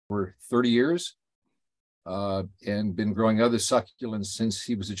over 30 years and been growing other succulents since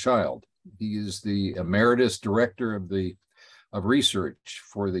he was a child. He is the Emeritus Director of Research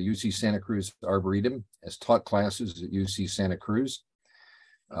for the UC Santa Cruz Arboretum, has taught classes at UC Santa Cruz.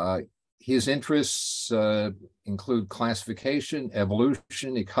 His interests include classification,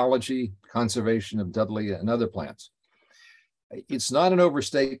 evolution, ecology, conservation of Dudleya and other plants. It's not an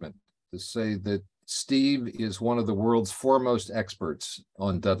overstatement to say that Steve is one of the world's foremost experts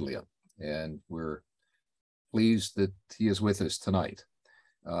on Dudleya, and we're pleased that he is with us tonight.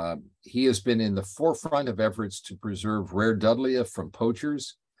 He has been in the forefront of efforts to preserve rare Dudleya from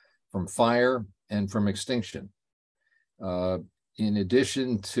poachers, from fire, and from extinction. In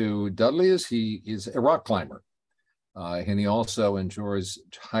addition to Dudleyas, he is a rock climber, and he also enjoys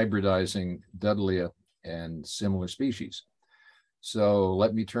hybridizing Dudleya and similar species. So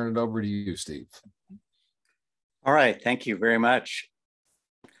let me turn it over to you, Steve. All right, thank you very much.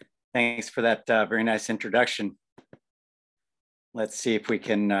 Thanks for that very nice introduction. Let's see if we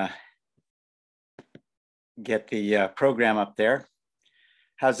can get the program up there.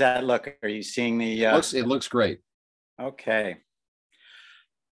 How's that look? Are you seeing the? It looks great. Okay.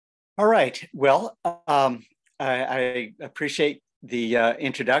 All right. Well, I appreciate the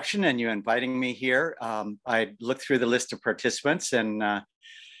introduction and you inviting me here. I looked through the list of participants and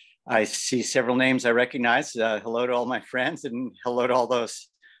I see several names I recognize. Hello to all my friends and hello to all those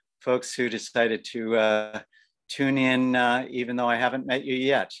folks who decided to tune in, even though I haven't met you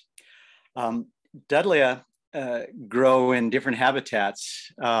yet. Dudleya grow in different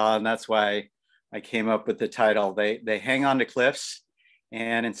habitats, and that's why I came up with the title. They hang on to cliffs,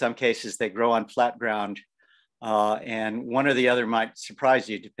 and in some cases they grow on flat ground, and one or the other might surprise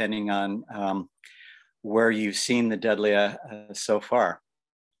you depending on where you've seen the Dudleya so far.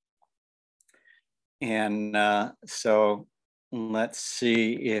 And so let's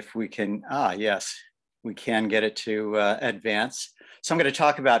see if we can, yes, we can get it to advance. So I'm going to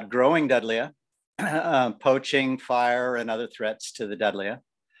talk about growing Dudleya, poaching, fire, and other threats to the Dudleya.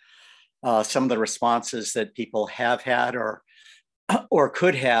 Some of the responses that people have had or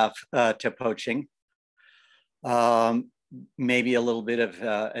could have to poaching. Maybe a little bit of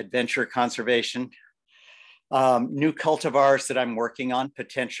adventure conservation. New cultivars that I'm working on,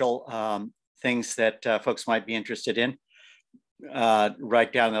 potential things that folks might be interested in.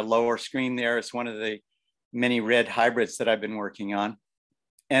 Right down the lower screen there is one of the many red hybrids that I've been working on.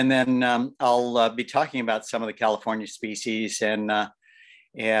 And then I'll be talking about some of the California species and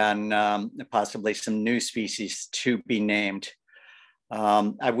possibly some new species to be named.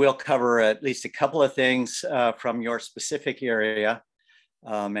 I will cover at least a couple of things from your specific area,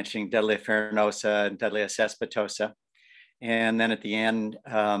 mentioning Dudleya farinosa and Dudleya cespitosa. And then at the end,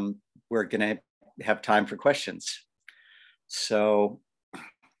 we're going to have time for questions. So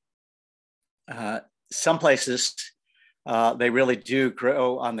some places, they really do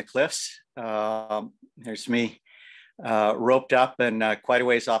grow on the cliffs. There's me roped up and quite a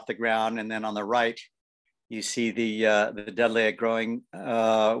ways off the ground. And then on the right, you see the Dudleya growing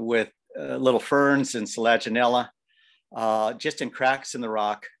with little ferns and selaginella, just in cracks in the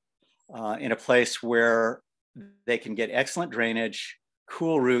rock, in a place where they can get excellent drainage,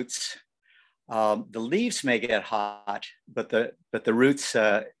 cool roots. The leaves may get hot, but the roots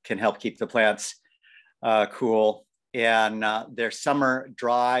can help keep the plants cool, and they're summer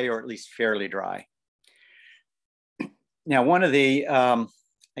dry, or at least fairly dry. Now, one of the,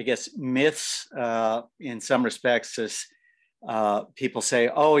 I guess, myths in some respects is people say,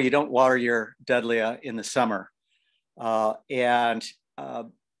 oh, you don't water your Dudleya in the summer. And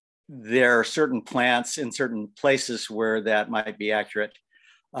there are certain plants in certain places where that might be accurate.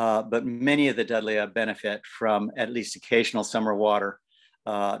 But many of the Dudleya benefit from at least occasional summer water,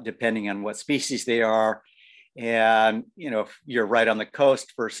 depending on what species they are. And, you know, if you're right on the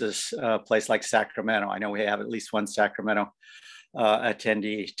coast versus a place like Sacramento. I know we have at least one Sacramento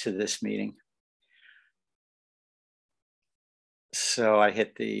attendee to this meeting. So I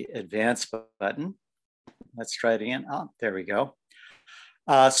hit the advance button. Let's try it again. Oh, there we go.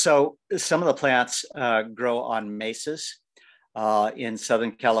 So some of the plants grow on mesas in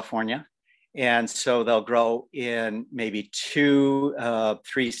Southern California. And so they'll grow in maybe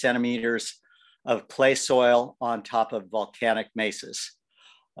 2-3 centimeters of clay soil on top of volcanic mesas.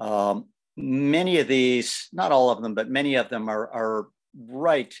 Many of these, not all of them, but many of them are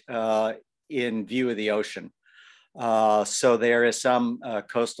right in view of the ocean. So there is some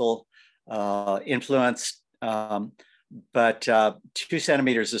coastal influence, but 2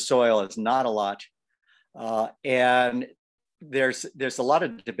 centimeters of soil is not a lot. And there's a lot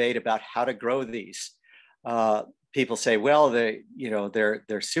of debate about how to grow these. people say, well,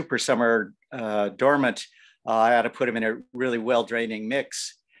 they're super summer dormant. I ought to put them in a really well draining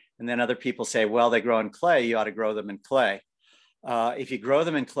mix. And then other people say, well, they grow in clay. You ought to grow them in clay. If you grow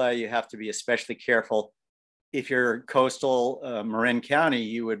them in clay, you have to be especially careful. If you're coastal Marin County,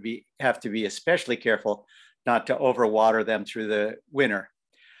 you would have to be especially careful not to overwater them through the winter.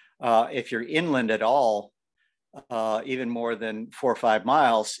 If you're inland at all, even more than 4 or 5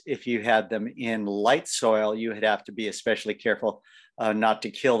 miles, if you had them in light soil, you would have to be especially careful not to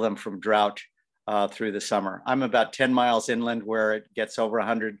kill them from drought through the summer. I'm about 10 miles inland where it gets over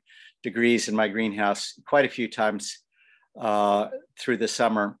 100 degrees in my greenhouse quite a few times through the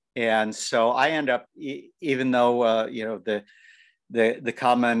summer. And so I end up, even though the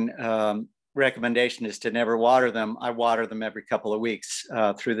common recommendation is to never water them, I water them every couple of weeks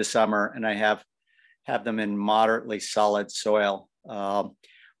through the summer, and I have them in moderately solid soil.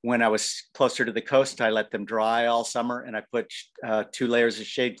 When I was closer to the coast, I let them dry all summer, and I put 2 layers of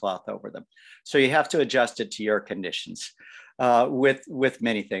shade cloth over them. So you have to adjust it to your conditions. With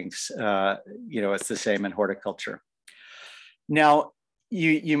many things, it's the same in horticulture. Now,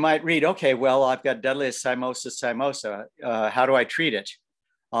 you might read, okay, well, I've got Dudleya cymosa. How do I treat it?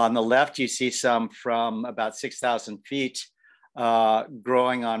 On the left, you see some from about 6,000 feet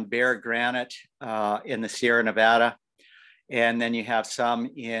growing on bare granite in the Sierra Nevada. And then you have some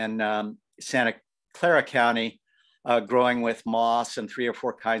in Santa Clara County growing with moss and 3 or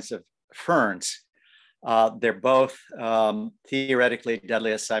 4 kinds of ferns. They're both theoretically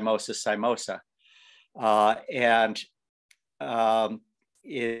Dudleya cymosa. And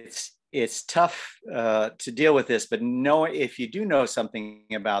it's tough to deal with this, but if you do know something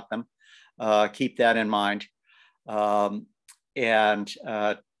about them, keep that in mind, and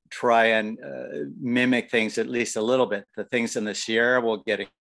try and mimic things at least a little bit. The things in the Sierra will get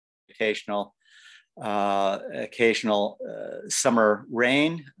occasional summer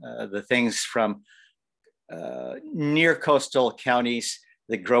rain. The things from near coastal counties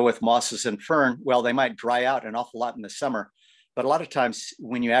that grow with mosses and fern, well, they might dry out an awful lot in the summer. But a lot of times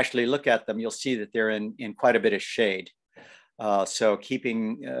when you actually look at them, you'll see that they're in quite a bit of shade. So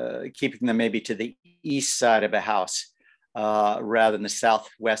keeping them maybe to the east side of a house rather than the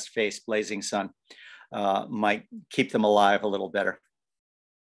southwest face blazing sun might keep them alive a little better.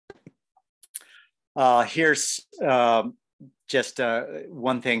 Here's just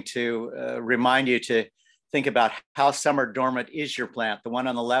one thing to remind you to think about how summer dormant is your plant. The one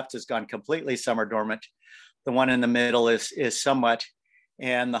on the left has gone completely summer dormant. The one in the middle is somewhat,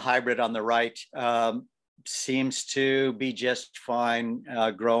 and the hybrid on the right seems to be just fine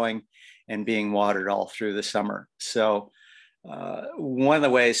growing and being watered all through the summer. So one of the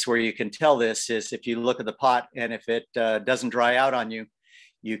ways where you can tell this is if you look at the pot, and if it doesn't dry out on you,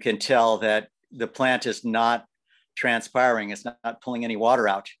 you can tell that the plant is not transpiring, it's not pulling any water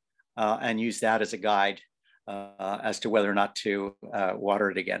out, and use that as a guide as to whether or not to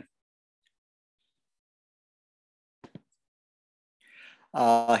water it again.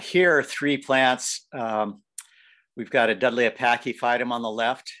 Here are 3 plants. We've got a Dudleya pachyphytum on the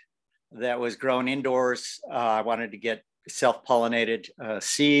left that was grown indoors. I wanted to get self-pollinated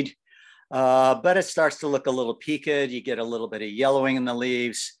seed, but it starts to look a little peaked. You get a little bit of yellowing in the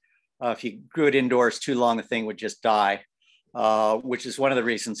leaves. If you grew it indoors too long, the thing would just die, which is one of the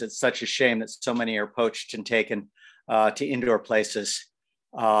reasons it's such a shame that so many are poached and taken to indoor places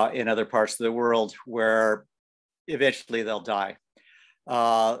in other parts of the world where eventually they'll die.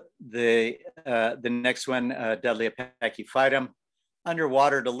 The next one, Dudleya pachyphytum,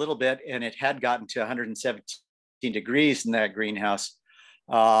 underwatered a little bit, and it had gotten to 117 degrees in that greenhouse.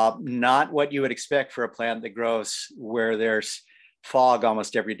 Not what you would expect for a plant that grows where there's fog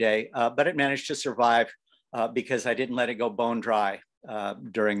almost every day, but it managed to survive because I didn't let it go bone dry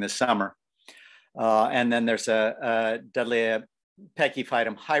during the summer. And then there's a Dudleya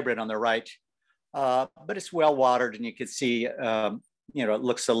pachyphytum hybrid on the right, but it's well watered, and you can see it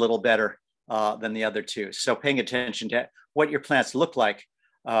looks a little better than the other 2. So paying attention to what your plants look like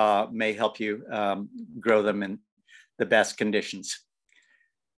may help you grow them in the best conditions.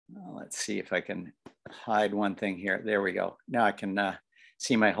 Let's see if I can hide one thing here. There we go. Now I can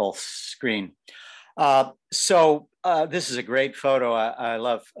see my whole screen. So this is a great photo I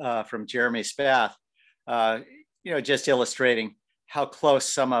love from Jeremy Spath, just illustrating how close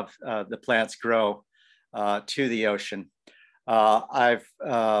some of the plants grow to the ocean. I've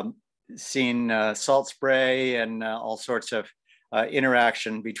seen salt spray and all sorts of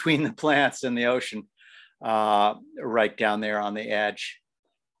interaction between the plants and the ocean right down there on the edge.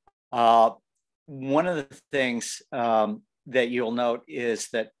 One of the things that you'll note is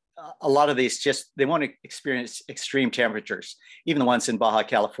that a lot of these they want to experience extreme temperatures, even the ones in Baja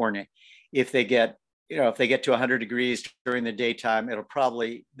California. If they get, if they get to 100 degrees during the daytime, it'll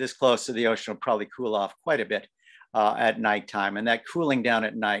probably, this close to the ocean, will probably cool off quite a bit at nighttime. And that cooling down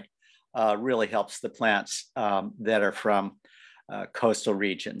at night really helps the plants that are from coastal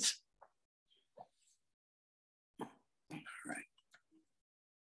regions.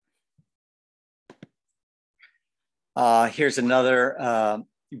 Here's another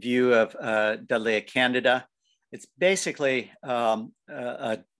view of Dudleya candida. It's basically a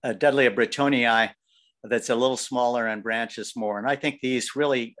Dudleya bretonii that's a little smaller and branches more. And I think these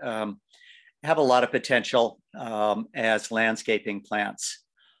really have a lot of potential as landscaping plants,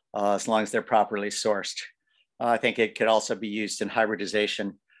 as long as they're properly sourced. I think it could also be used in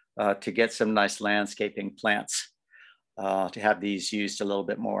hybridization to get some nice landscaping plants, to have these used a little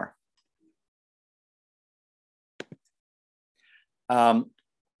bit more.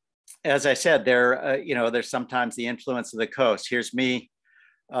 As I said, there's sometimes the influence of the coast. Here's me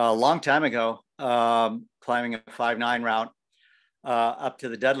a long time ago climbing a 5-9 route up to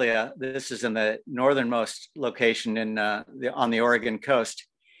the Dudleya. This is in the northernmost location on the Oregon coast.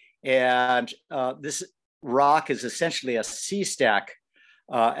 And this rock is essentially a sea stack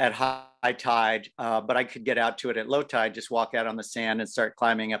at high tide, but I could get out to it at low tide, just walk out on the sand and start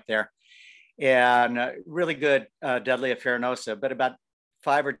climbing up there. And really good Dudleya farinosa, but about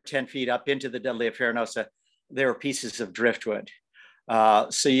 5 or 10 feet up into the Dudleya farinosa, there were pieces of driftwood.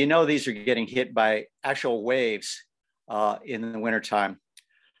 So these are getting hit by actual waves in the wintertime.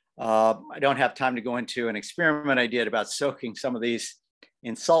 I don't have time to go into an experiment I did about soaking some of these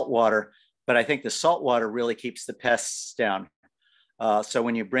in salt water, but I think the salt water really keeps the pests down. So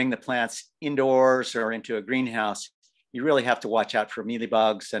when you bring the plants indoors or into a greenhouse, you really have to watch out for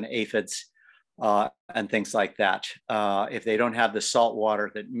mealybugs and aphids and things like that. If they don't have the salt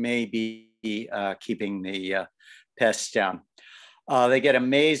water that may be keeping the pests down. They get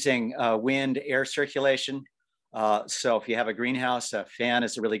amazing wind, air circulation. So if you have a greenhouse, a fan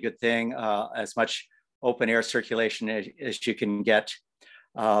is a really good thing, as much open air circulation as you can get.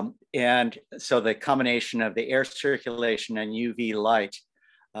 And so the combination of the air circulation and UV light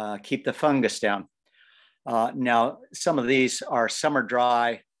keep the fungus down. Now, some of these are summer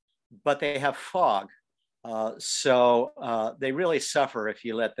dry, but they have fog. So they really suffer if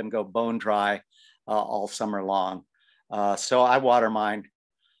you let them go bone dry all summer long. So I water mine,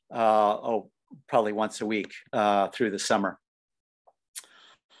 probably once a week through the summer.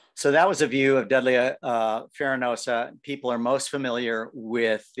 So that was a view of Dudleya farinosa. People are most familiar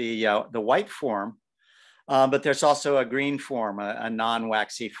with the white form, but there's also a green form, a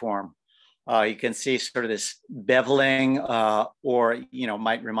non-waxy form. You can see sort of this beveling, or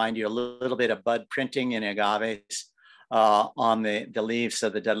might remind you a little bit of bud printing in agaves on the leaves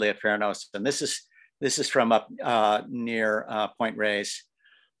of the Dudleya farinosa. And this is from up near Point Reyes,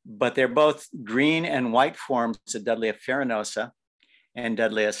 but they're both green and white forms of Dudleya farinosa and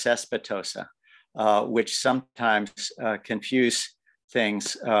Dudleya cespitosa, which sometimes confuse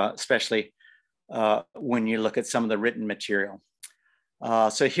things, especially when you look at some of the written material.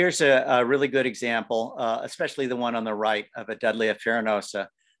 So here's a really good example, especially the one on the right, of a Dudleya farinosa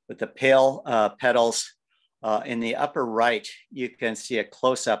with the pale petals. In the upper right, you can see a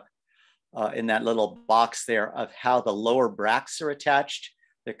close-up in that little box there of how the lower bracts are attached.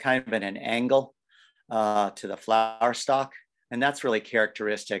 They're kind of at an angle to the flower stalk. And that's really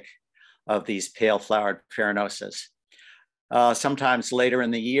characteristic of these pale flowered farinosas. Sometimes later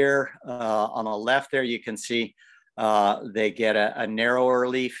in the year, on the left there, you can see they get a narrower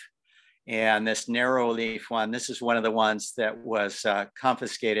leaf. And this narrow leaf one, this is one of the ones that was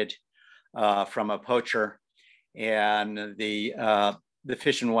confiscated from a poacher. And the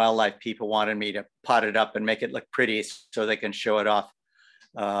Fish and Wildlife people wanted me to pot it up and make it look pretty so they can show it off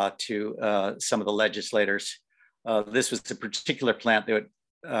to some of the legislators. This was a particular plant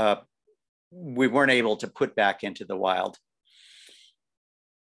that we weren't able to put back into the wild.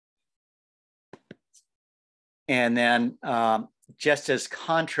 And then just as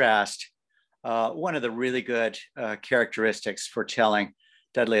contrast, one of the really good characteristics for telling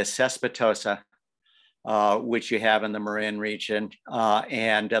Dudleya cespitosa, which you have in the Marin region,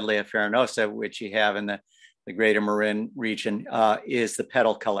 and Dudleya farinosa, which you have in the greater Marin region, is the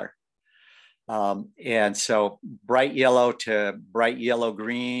petal color. And so bright yellow to bright yellow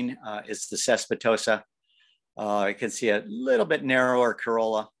green is the cespitosa. You can see a little bit narrower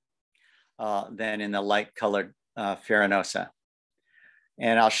corolla than in the light colored farinosa.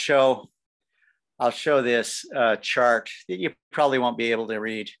 And I'll show this chart that you probably won't be able to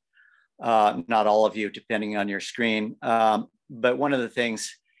read, not all of you, depending on your screen. But one of the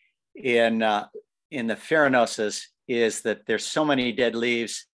things in the Pharonosas is that there's so many dead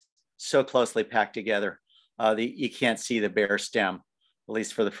leaves so closely packed together that you can't see the bare stem, at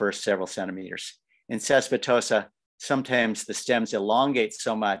least for the first several centimeters. In Cespitosa, sometimes the stems elongate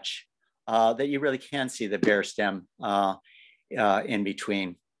so much that you really can see the bare stem in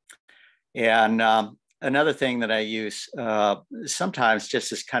between. And another thing that I use sometimes,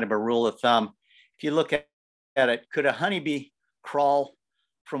 just as kind of a rule of thumb, if you look at it, could a honeybee crawl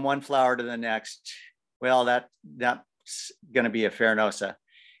from one flower to the next? Well, that's going to be a Pharonosa.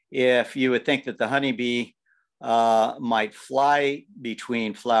 If you would think that the honeybee might fly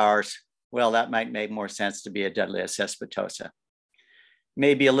between flowers, well, that might make more sense to be a Dudleya cespitosa.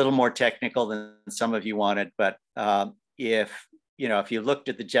 Maybe a little more technical than some of you wanted, but if you looked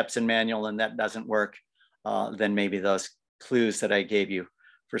at the Jepson manual and that doesn't work, then maybe those clues that I gave you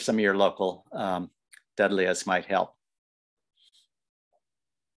for some of your local Dudleyas might help.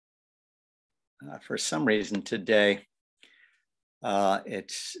 For some reason today,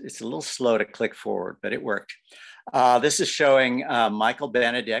 it's a little slow to click forward, but it worked. This is showing Michael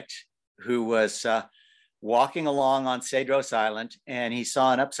Benedict, who was walking along on Cedros Island, and he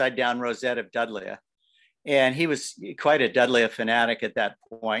saw an upside down rosette of Dudleya. And he was quite a Dudleya fanatic at that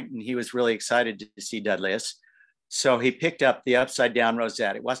point, and he was really excited to see Dudleyas. So he picked up the upside down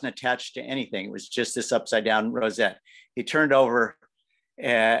rosette. It wasn't attached to anything. It was just this upside down rosette. He turned over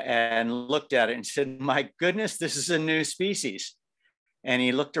and looked at it and said, "My goodness, this is a new species." And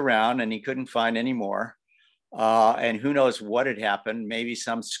he looked around and he couldn't find any more. And who knows what had happened. Maybe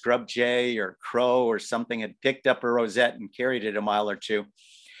some scrub jay or crow or something had picked up a rosette and carried it a mile or two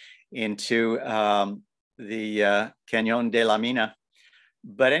into the Cañón de la Mina.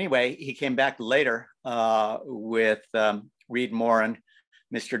 But anyway, he came back later with Reed Moran,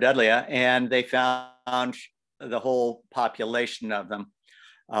 Mr. Dudleya, and they found the whole population of them.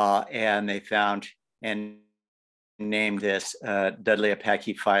 And they found and named this Dudleya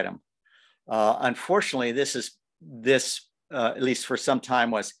pachyphytum. Unfortunately, this at least for some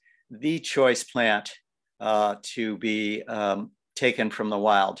time, was the choice plant to be taken from the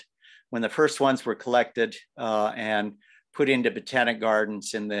wild. When the first ones were collected and put into botanic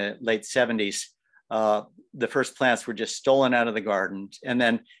gardens in the late 70s, the first plants were just stolen out of the garden. And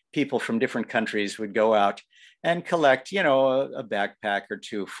then people from different countries would go out and collect, a backpack or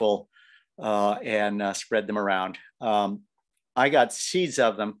two full and spread them around. I got seeds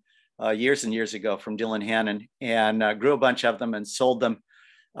of them years and years ago from Dylan Hannon, and grew a bunch of them and sold them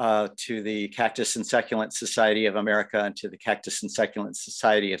to the Cactus and Succulent Society of America and to the Cactus and Succulent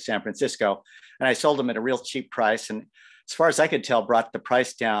Society of San Francisco. And I sold them at a real cheap price. And as far as I could tell, brought the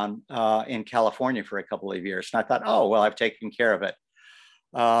price down in California for a couple of years. And I thought, oh, well, I've taken care of it.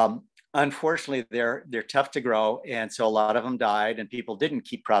 Unfortunately, they're tough to grow. And so a lot of them died and people didn't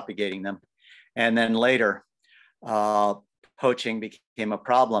keep propagating them. And then later, poaching became a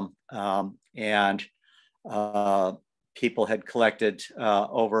problem. And people had collected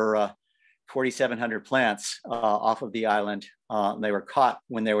over 4,700 plants off of the island. They were caught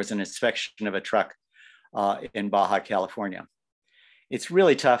when there was an inspection of a truck in Baja, California. It's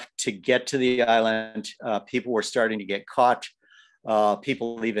really tough to get to the island. People were starting to get caught.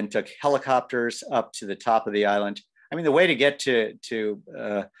 People even took helicopters up to the top of the island. I mean, the way to get to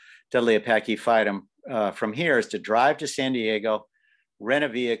Dudleya pachyphytum from here is to drive to San Diego, rent a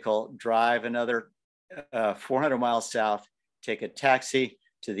vehicle, drive another 400 miles south, take a taxi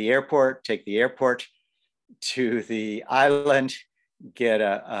to the airport, take the airport to the island, get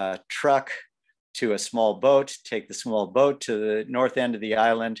a truck to a small boat, take the small boat to the north end of the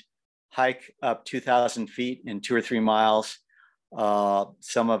island, hike up 2,000 feet in 2 or 3 miles,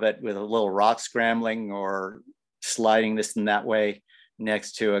 some of it with a little rock scrambling or sliding this and that way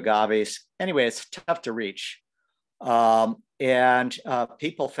next to agaves. Anyway, it's tough to reach. And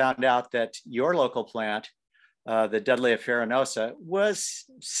people found out that your local plant, the Dudleya farinosa, was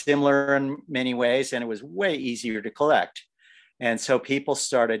similar in many ways, and it was way easier to collect. And so people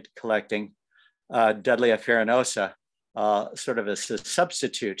started collecting Dudleya farinosa sort of as a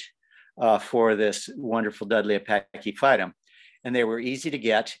substitute for this wonderful Dudleya pachyphytum. And they were easy to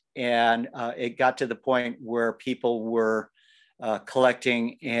get. And it got to the point where people were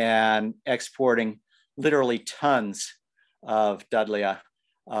collecting and exporting literally tons of Dudleya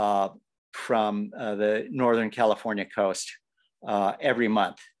from the Northern California coast every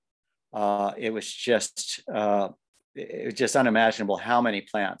month. It was just unimaginable how many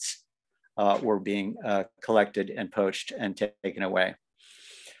plants were being collected and poached and taken away.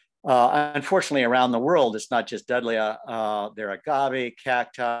 Unfortunately, around the world, it's not just Dudleya. There are agave,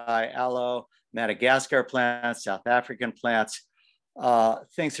 cacti, aloe, Madagascar plants, South African plants,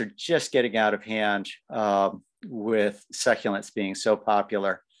 things are just getting out of hand with succulents being so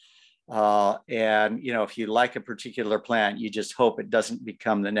popular. And, you know, if you like a particular plant, you just hope it doesn't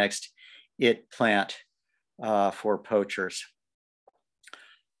become the next it plant for poachers.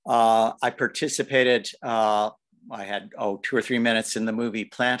 I participated, I had, 2 or 3 minutes in the movie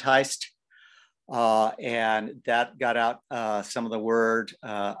Plant Heist. And that got out some of the word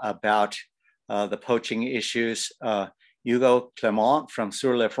about the poaching issues. Hugo Clement from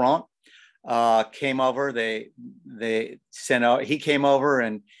Sur le Front came over. They sent out, he came over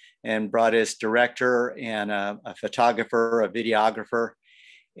and brought his director and a photographer, a videographer,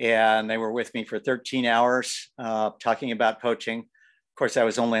 and they were with me for 13 hours talking about poaching. Of course, I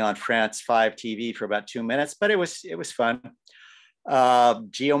was only on France 5 TV for about 2 minutes, but it was fun.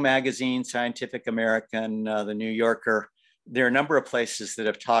 Geo Magazine, Scientific American, the New Yorker. There are a number of places that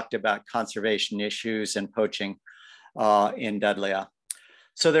have talked about conservation issues and poaching in Dudleya.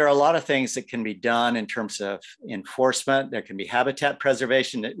 So there are a lot of things that can be done in terms of enforcement. There can be habitat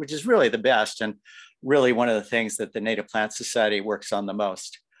preservation, which is really the best and really one of the things that the Native Plant Society works on the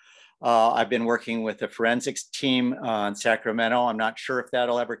most. I've been working with the forensics team in Sacramento. I'm not sure if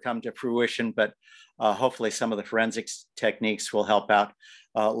that'll ever come to fruition, but hopefully some of the forensics techniques will help out,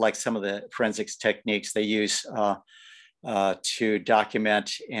 like some of the forensics techniques they use to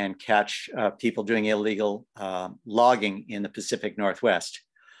document and catch people doing illegal logging in the Pacific Northwest.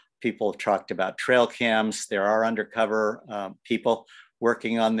 People have talked about trail cams. There are undercover people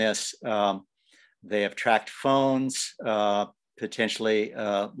working on this. They have tracked phones, potentially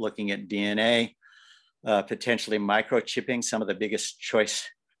looking at DNA, potentially microchipping some of the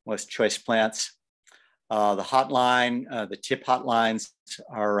most choice plants. The hotline, the tip hotlines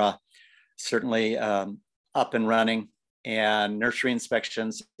are certainly up and running, and nursery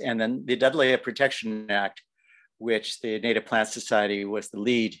inspections, and then the Dudleya Protection Act, which the Native Plant Society was the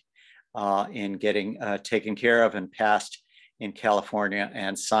lead in getting taken care of and passed in California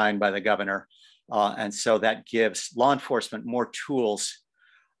and signed by the governor. And so that gives law enforcement more tools.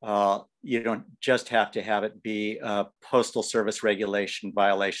 You don't just have to have it be Postal Service regulation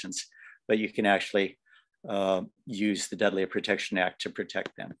violations, but you can actually use the Dudleya Protection Act to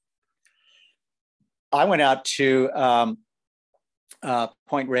protect them. I went out to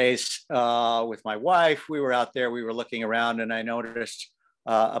Point Reyes with my wife. We were out there, we were looking around, and I noticed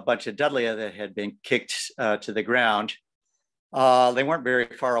a bunch of Dudleya that had been kicked to the ground. They weren't very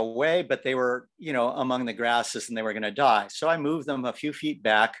far away, but they were, you know, among the grasses and they were going to die. So I moved them a few feet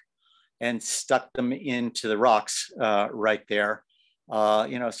back and stuck them into the rocks right there.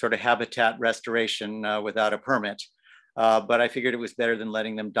 You know, sort of habitat restoration without a permit. But I figured it was better than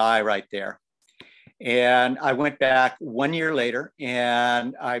letting them die right there. And I went back 1 year later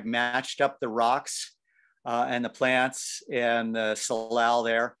and I matched up the rocks and the plants and the salal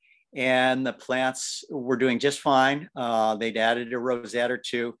there. And the plants were doing just fine. They'd added a rosette or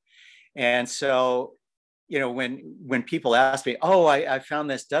two. And so, you know, when people ask me, oh, I found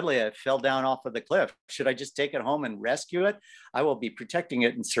this Dudleya, it fell down off of the cliff. Should I just take it home and rescue it? I will be protecting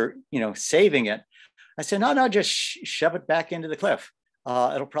it and, you know, saving it. I said, no, just shove it back into the cliff.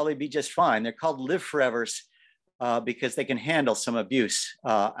 It'll probably be just fine. They're called live forevers because they can handle some abuse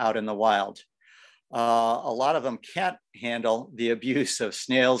out in the wild. A lot of them can't handle the abuse of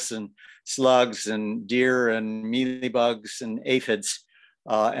snails and slugs and deer and mealybugs and aphids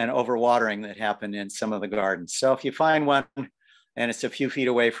and overwatering that happen in some of the gardens. So if you find one and it's a few feet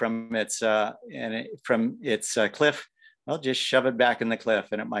away from its cliff, well, just shove it back in the cliff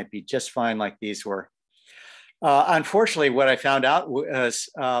and it might be just fine like these were. Unfortunately, what I found out was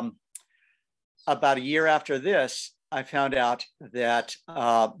about a year after this, I found out that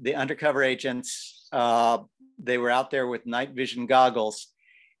the undercover agents, they were out there with night vision goggles,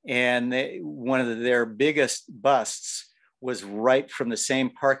 and one of their biggest busts was right from the same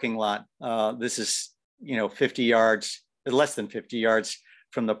parking lot. This is, you know, 50 yards, less than 50 yards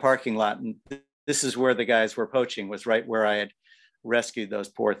from the parking lot. And this is where the guys were poaching, was right where I had rescued those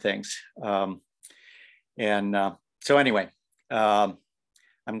poor things. So anyway, I'm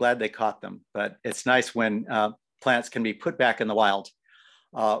glad they caught them, but it's nice when plants can be put back in the wild.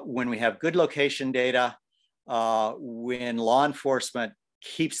 When we have good location data, when law enforcement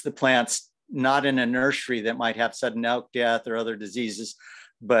keeps the plants not in a nursery that might have sudden elk death or other diseases,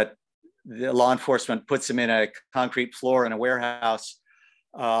 but the law enforcement puts them in a concrete floor in a warehouse,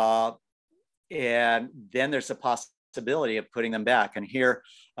 and then there's a possibility of putting them back. And here,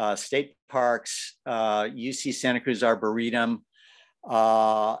 state parks, UC Santa Cruz Arboretum,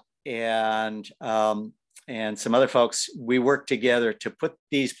 and some other folks, we work together to put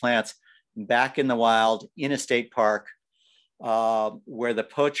these plants back in the wild in a state park where the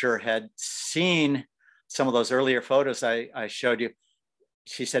poacher had seen some of those earlier photos I showed you.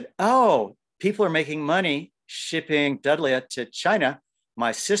 She said, "Oh, people are making money shipping Dudleya to China.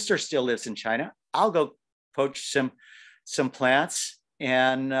 My sister still lives in China. I'll go poach some plants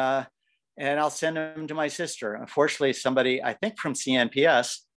and I'll send them to my sister." Unfortunately, somebody, I think from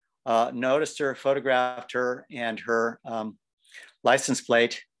CNPS, noticed her, photographed her and her license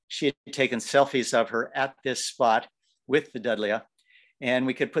plate. She had taken selfies of her at this spot with the Dudleya, and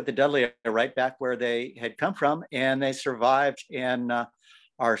we could put the Dudleya right back where they had come from, and they survived and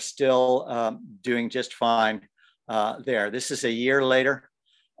are still doing just fine there. This is a year later.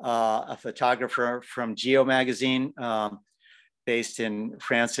 A photographer from Geo magazine, based in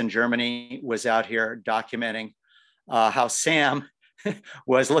France and Germany, was out here documenting how Sam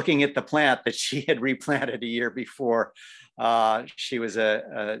was looking at the plant that she had replanted a year before. She was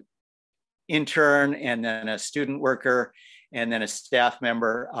a intern and then a student worker and then a staff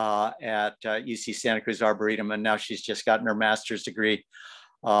member at UC Santa Cruz Arboretum. And now she's just gotten her master's degree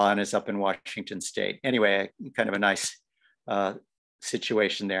and is up in Washington State. Anyway, kind of a nice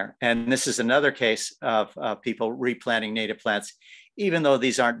situation there. And this is another case of people replanting native plants, even though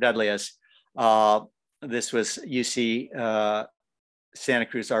these aren't Dudleyas. This was UC Santa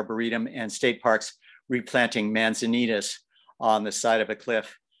Cruz Arboretum and State Parks replanting manzanitas on the side of a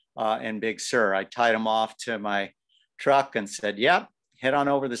cliff in Big Sur. I tied them off to my truck and said, "Yep, head on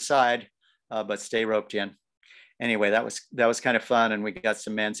over the side, but stay roped in." Anyway, that was kind of fun, and we got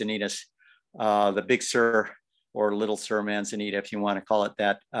some manzanitas. The Big Sur, or Little Sur manzanita, if you want to call it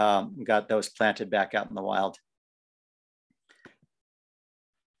that, got those planted back out in the wild.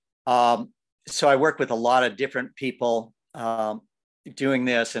 So I work with a lot of different people doing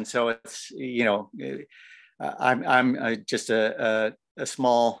this, and so it's, you know, I'm just a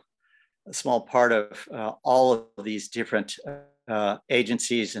small part of all of these different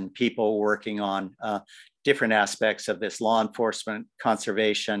agencies and people working on different aspects of this law enforcement,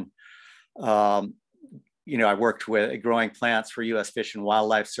 conservation. You know, I worked with growing plants for U.S. Fish and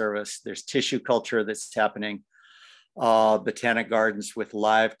Wildlife Service. There's tissue culture that's happening, botanic gardens with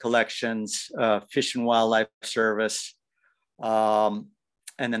live collections, Fish and Wildlife Service. And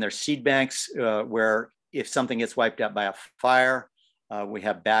then there's seed banks where if something gets wiped out by a fire, we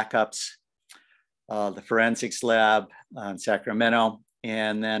have backups, the forensics lab in Sacramento,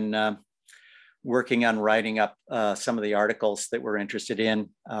 and then working on writing up some of the articles that we're interested in.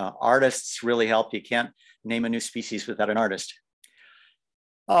 Artists really help. You can't name a new species without an artist.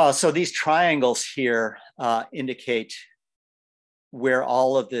 So these triangles here indicate where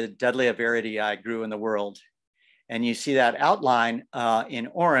all of the Dudleya viridii grew in the world. And you see that outline in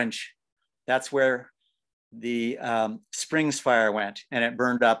orange. That's where the Springs fire went, and it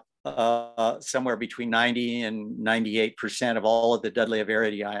burned up somewhere between 90 and 98% of all of the Dudleya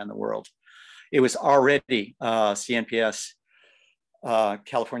viridii in the world. It was already CNPS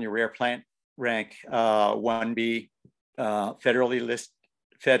California Rare Plant Rank 1B, federally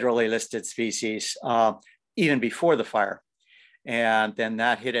listed species, even before the fire. And then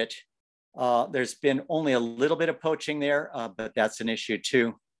that hit it. There's been only a little bit of poaching there, but that's an issue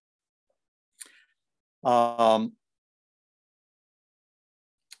too.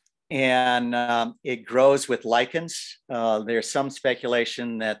 It grows with lichens. There's some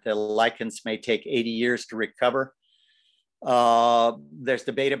speculation that the lichens may take 80 years to recover. There's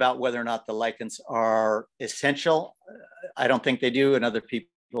debate about whether or not the lichens are essential. I don't think they do, and other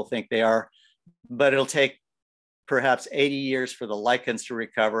people think they are, but it'll take perhaps 80 years for the lichens to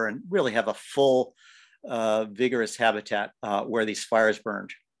recover and really have a full, vigorous habitat where these fires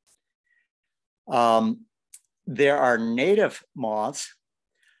burned. There are native moths,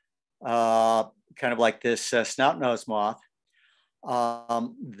 kind of like this snout-nosed moth,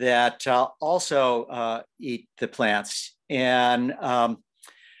 that also eat the plants. And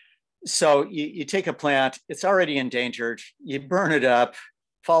so you take a plant, it's already endangered, you burn it up,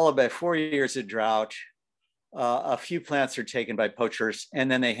 followed by 4 years of drought. A few plants are taken by poachers, and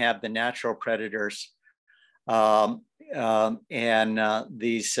then they have the natural predators.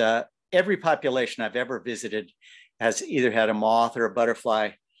 These every population I've ever visited has either had a moth or a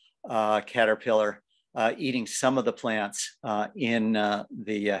butterfly caterpillar eating some of the plants in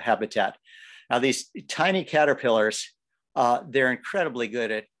the habitat. Now, these tiny caterpillars, they're incredibly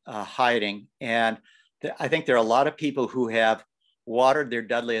good at hiding. And I think there are a lot of people who have watered their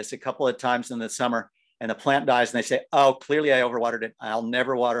Dudleyas a couple of times in the summer, and the plant dies, and they say, "Oh, clearly I overwatered it. I'll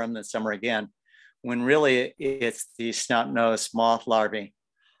never water them this summer again." When really it's the snout-nosed moth larvae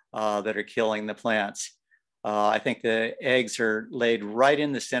that are killing the plants. I think the eggs are laid right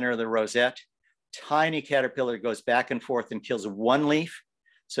in the center of the rosette, tiny caterpillar goes back and forth and kills one leaf.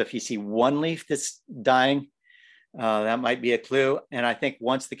 So if you see one leaf that's dying, that might be a clue. And I think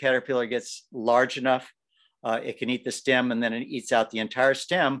once the caterpillar gets large enough, it can eat the stem, and then it eats out the entire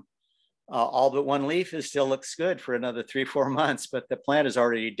stem. All but one leaf still looks good for another 3-4 months, but the plant is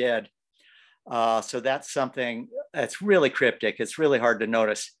already dead. So that's something that's really cryptic. It's really hard to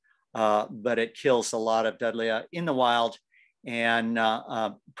notice, but it kills a lot of Dudleya in the wild and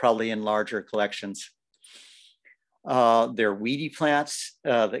probably in larger collections. They're weedy plants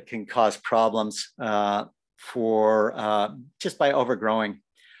that can cause problems for just by overgrowing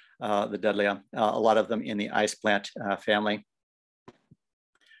the Dudleya, a lot of them in the ice plant family.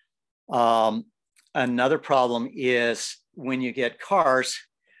 Another problem is when you get cars,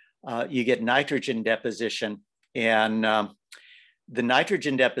 you get nitrogen deposition, and the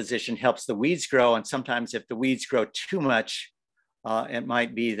nitrogen deposition helps the weeds grow. And sometimes if the weeds grow too much, it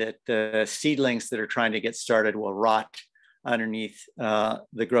might be that the seedlings that are trying to get started will rot underneath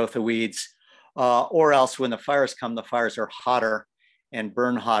the growth of weeds, or else when the fires come, the fires are hotter and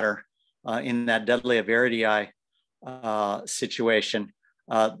burn hotter. In that Dudleya viridii situation,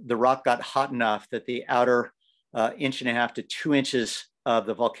 the rock got hot enough that the outer 1.5 to 2 inches of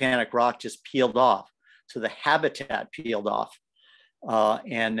the volcanic rock just peeled off. So the habitat peeled off.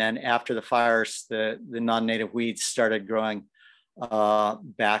 And then after the fires, the non-native weeds started growing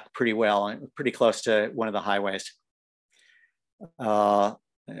back pretty well, and pretty close to one of the highways.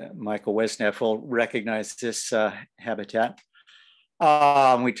 Michael Wesneff will recognize this habitat.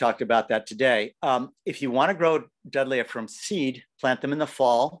 We talked about that today. If you want to grow Dudleya from seed, plant them in the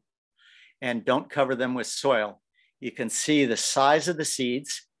fall and don't cover them with soil. You can see the size of the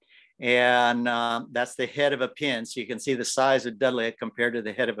seeds, and that's the head of a pin. So you can see the size of Dudleya compared to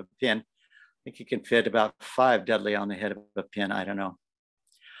the head of a pin. I think you can fit about 5 Dudleya on the head of a pin. I don't know.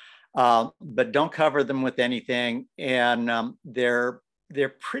 But don't cover them with anything, and they're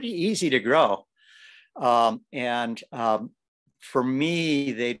pretty easy to grow. For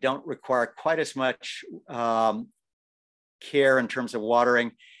me, they don't require quite as much care in terms of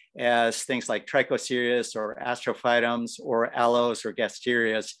watering as things like Trichocereus or Astrophytums or Aloes or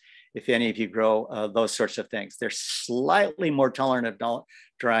Gasterias, if any of you grow those sorts of things. They're slightly more tolerant of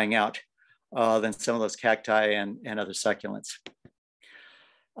drying out than some of those cacti and other succulents.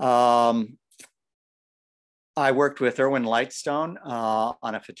 I worked with Irwin Lightstone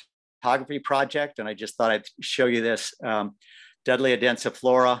on a photography project, and I just thought I'd show you this Dudleya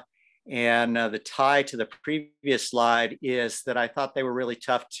densiflora. And the tie to the previous slide is that I thought they were really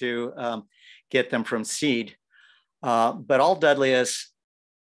tough to get them from seed. But all Dudleyas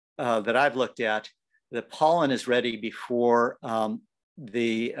that I've looked at, the pollen is ready before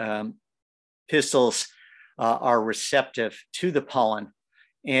the pistils are receptive to the pollen.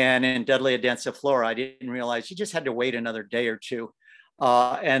 And in Dudleya densiflora, I didn't realize you just had to wait another day or two.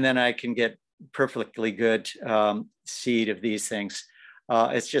 And then I can get perfectly good seed of these things.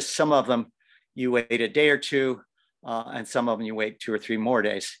 It's just some of them you wait a day or two, and some of them you wait 2 or 3 more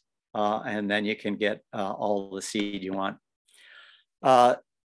days, and then you can get all the seed you want.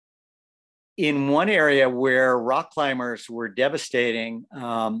 In one area where rock climbers were devastating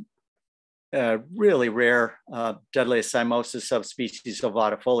really rare Dudleya cymosus subspecies of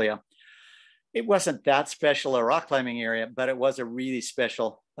ovatifolia, it wasn't that special a rock climbing area, but it was a really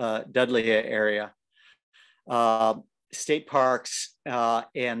special Dudleya area. State parks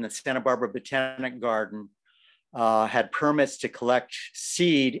and the Santa Barbara Botanic Garden had permits to collect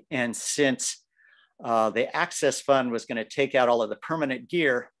seed. And since the Access Fund was going to take out all of the permanent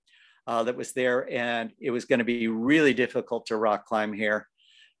gear that was there, and it was going to be really difficult to rock climb here,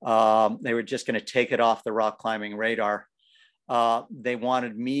 they were just going to take it off the rock climbing radar. They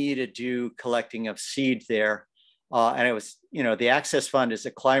wanted me to do collecting of seed there. And it was, you know, the Access Fund is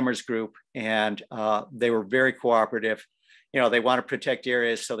a climbers group, and they were very cooperative. You know, they want to protect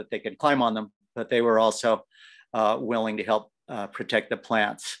areas so that they could climb on them, but they were also willing to help protect the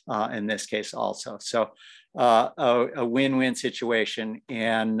plants in this case also. So a win-win situation.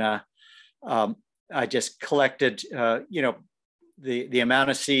 And I just collected, you know, the amount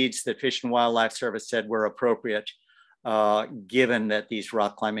of seeds that Fish and Wildlife Service said were appropriate, given that these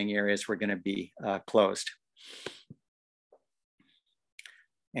rock climbing areas were going to be closed.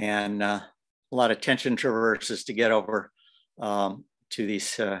 And a lot of tension traverses to get over to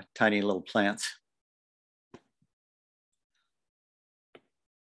these tiny little plants.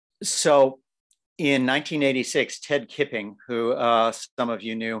 So in 1986, Ted Kipping, who some of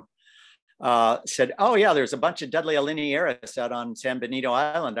you knew, said, "Oh yeah, there's a bunch of Dudleya linearis out on San Benito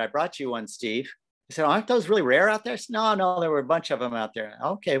Island. I brought you one, Steve." I said, "Aren't those really rare out there?" Said, no, there were a bunch of them out there.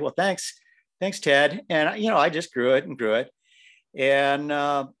 Okay, well, thanks. Thanks, Ted. And, I just grew it and grew it. And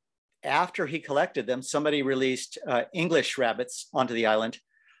after he collected them, somebody released English rabbits onto the island.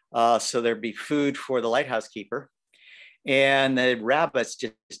 So there'd be food for the lighthouse keeper. And the rabbits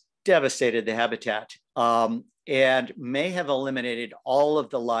just devastated the habitat and may have eliminated all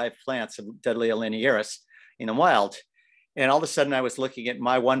of the live plants of Dudleya linearis in the wild. And all of a sudden I was looking at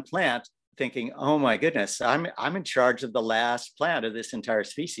my one plant thinking, oh my goodness, I'm in charge of the last plant of this entire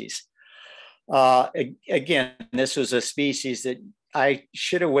species. Again, this was a species that I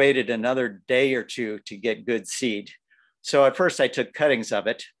should have waited another day or two to get good seed. So at first I took cuttings of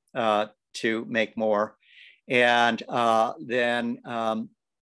it to make more. And then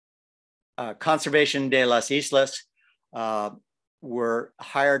Conservation de las Islas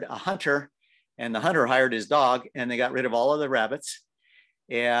hired a hunter, and the hunter hired his dog, and they got rid of all of the rabbits.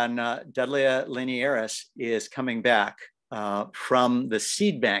 And Dudleya linearis is coming back from the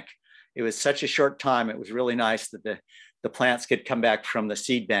seed bank. It was such a short time. It was really nice that the plants could come back from the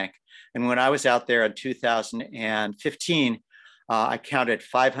seed bank. And when I was out there in 2015, I counted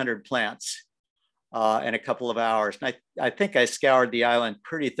 500 plants in a couple of hours. And I think I scoured the island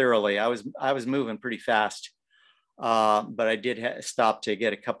pretty thoroughly. I was moving pretty fast, but I did stop to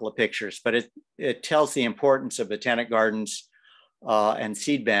get a couple of pictures. But it tells the importance of botanic gardens and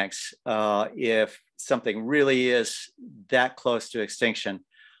seed banks. If something really is that close to extinction,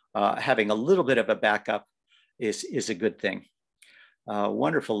 having a little bit of a backup is a good thing.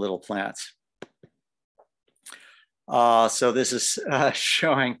 Wonderful little plants. So this is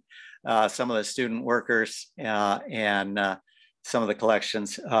showing some of the student workers and some of the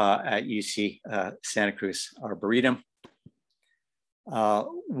collections at UC Santa Cruz Arboretum.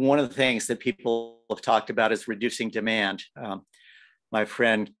 One of the things that people have talked about is reducing demand. My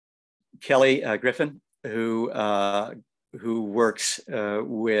friend Kelly Griffin, who works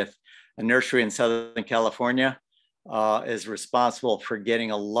with a nursery in Southern California, is responsible for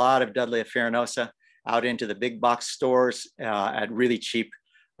getting a lot of Dudleya farinosa out into the big box stores at really cheap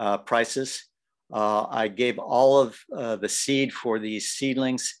prices. I gave all of the seed for these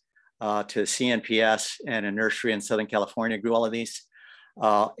seedlings to CNPS, and a nursery in Southern California grew all of these.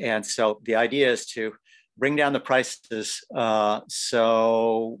 And so the idea is to bring down the prices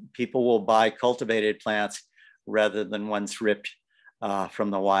so people will buy cultivated plants rather than ones ripped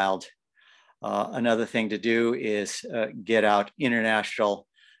from the wild. Another thing to do is get out international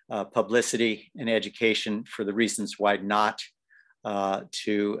publicity and education for the reasons why not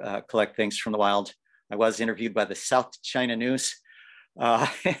to collect things from the wild. I was interviewed by the South China News.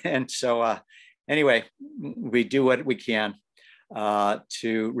 And so anyway, we do what we can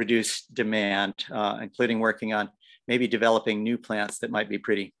to reduce demand, including working on maybe developing new plants that might be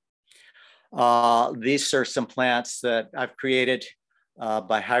pretty. These are some plants that I've created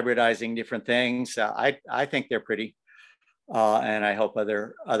by hybridizing different things. I think they're pretty, and I hope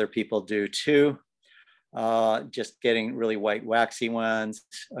other people do too. Just getting really white waxy ones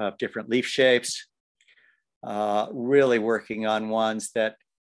of different leaf shapes. Really working on ones that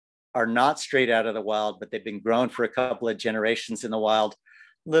are not straight out of the wild, but they've been grown for a couple of generations in the wild,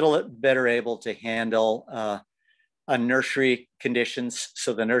 a little better able to handle a nursery conditions,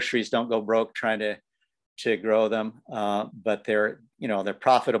 so the nurseries don't go broke trying to grow them, but they're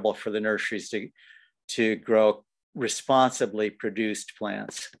profitable for the nurseries to grow responsibly produced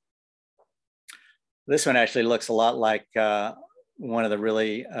plants. This one actually looks a lot like one of the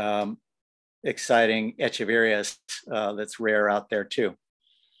really exciting echeverias that's rare out there too.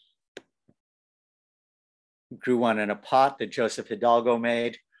 Grew one in a pot that Joseph Hidalgo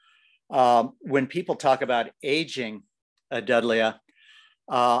made. When people talk about aging a Dudleya,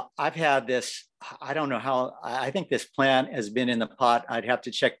 I've had this, I don't know how, I think this plant has been in the pot. I'd have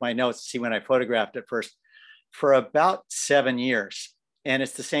to check my notes to see when I photographed it first, for about 7 years. And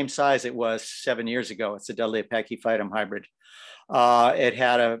it's the same size it was 7 years ago. It's a Dudleya pachyphytum hybrid. It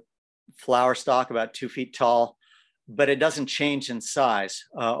had a flower stalk about 2 feet tall, but it doesn't change in size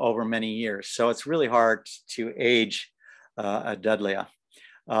over many years. So it's really hard to age a Dudleya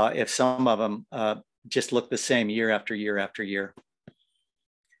if some of them just look the same year after year after year.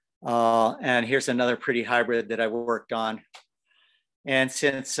 And here's another pretty hybrid that I worked on. And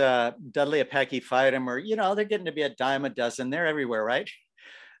since Dudleya pachyphytum are, they're getting to be a dime a dozen, they're everywhere, right?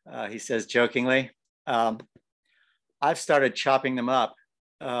 He says jokingly. I've started chopping them up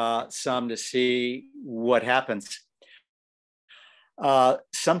some to see what happens.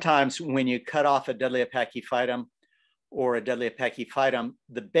 Sometimes when you cut off a Dudleya pachyphytum or a Dudleya pachyphytum,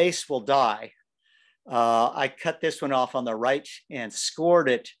 the base will die. I cut this one off on the right and scored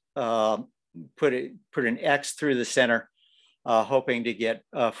it, put an X through the center hoping to get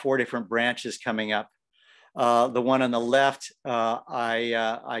 4 different branches coming up. The one on the left,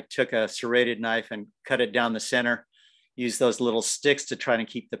 I took a serrated knife and cut it down the center, used those little sticks to try to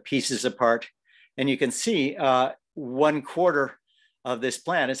keep the pieces apart. And you can see 1/4 of this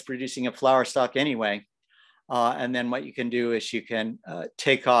plant is producing a flower stalk anyway. And then what you can do is you can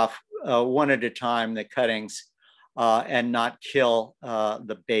take off one at a time the cuttings and not kill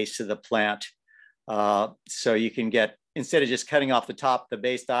the base of the plant. So you can get, instead of just cutting off the top, the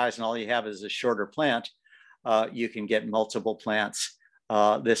base dies and all you have is a shorter plant, you can get multiple plants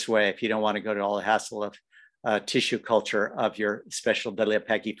this way if you don't want to go to all the hassle of tissue culture of your special Dudleya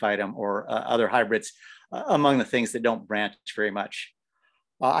pachyphytum or other hybrids, among the things that don't branch very much.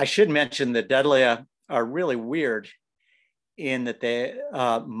 I should mention that Dudleya are really weird in that they,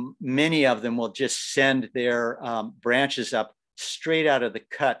 many of them will just send their branches up straight out of the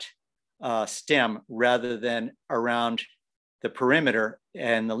cut stem rather than around the perimeter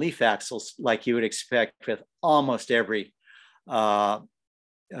and the leaf axils like you would expect with almost every higher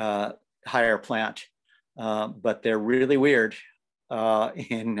plant. But they're really weird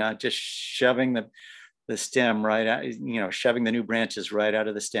in just shoving the stem right out, shoving the new branches right out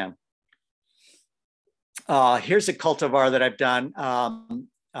of the stem. Here's a cultivar that I've done,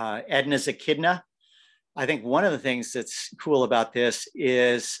 Edna's echidna. I think one of the things that's cool about this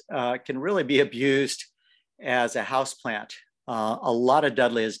is it can really be abused as a house plant. A lot of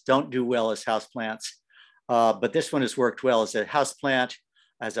Dudleyas don't do well as house plants, but this one has worked well as a house plant,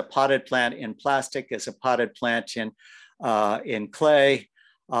 as a potted plant in plastic, as a potted plant in clay,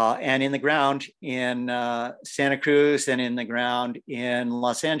 and in the ground in Santa Cruz and in the ground in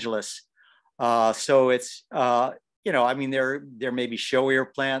Los Angeles. So it's, I mean, there may be showier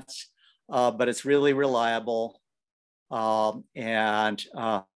plants, but it's really reliable. And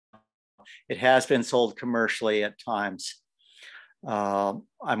it has been sold commercially at times.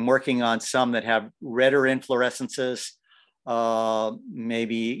 I'm working on some that have redder inflorescences.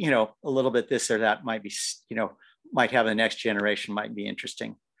 Maybe, a little bit this or that might be, might have the next generation, might be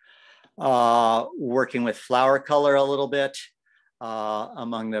interesting. Working with flower color a little bit.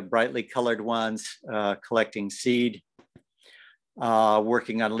 Among the brightly colored ones, collecting seed,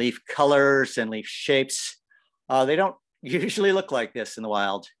 working on leaf colors and leaf shapes. They don't usually look like this in the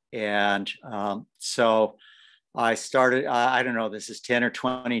wild. And so I started, I don't know, this is 10 or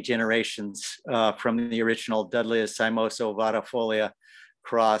 20 generations from the original Dudleya cymoso vatifolia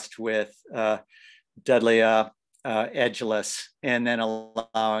crossed with Dudleya edgeless, and then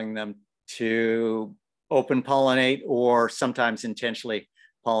allowing them to open pollinate or sometimes intentionally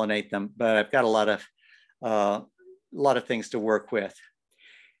pollinate them. But I've got a lot of things to work with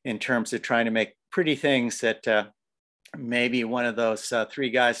in terms of trying to make pretty things that maybe one of those 3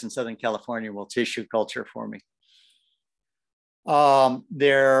 guys in Southern California will tissue culture for me.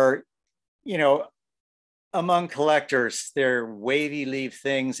 They're, among collectors, they're wavy leaf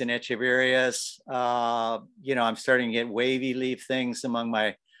things in echeverias. I'm starting to get wavy leaf things among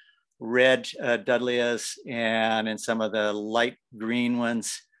my red Dudleyas and in some of the light green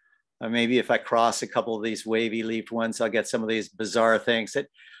ones. Maybe if I cross a couple of these wavy leaf ones, I'll get some of these bizarre things that,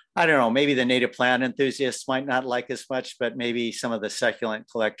 I don't know, maybe the native plant enthusiasts might not like as much, but maybe some of the succulent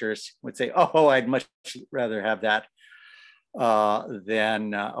collectors would say, oh, I'd much rather have that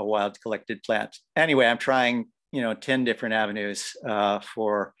than a wild collected plant. Anyway, I'm trying, 10 different avenues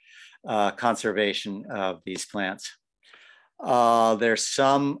for conservation of these plants. There's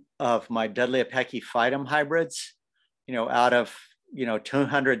some of my Dudleya pachyphytum hybrids, out of,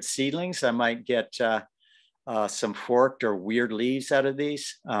 200 seedlings, I might get some forked or weird leaves out of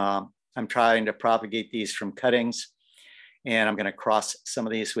these. I'm trying to propagate these from cuttings, and I'm going to cross some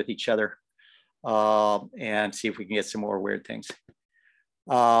of these with each other and see if we can get some more weird things.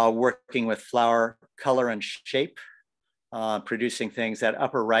 Working with flower color and shape, producing things at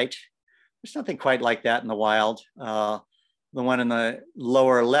upper right. There's nothing quite like that in the wild. The one in the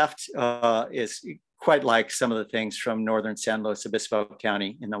lower left is quite like some of the things from northern San Luis Obispo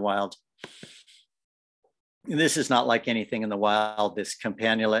County in the wild. This is not like anything in the wild, this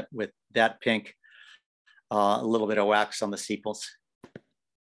campanulate with that pink, a little bit of wax on the sepals.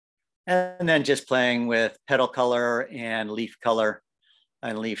 And then just playing with petal color and leaf color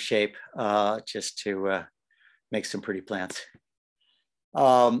and leaf shape just to make some pretty plants.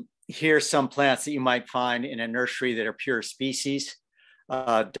 Here's some plants that you might find in a nursery that are pure species.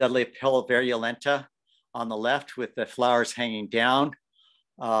 Dudleya pulverulenta on the left with the flowers hanging down.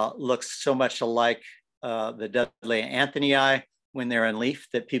 Looks so much alike the Dudleya anthonyi when they're in leaf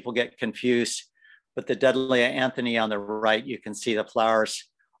that people get confused. But the Dudleya anthonyi on the right, you can see the flowers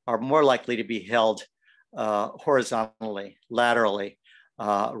are more likely to be held horizontally, laterally,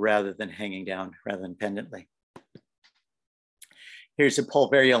 rather than hanging down, rather than pendantly. Here's a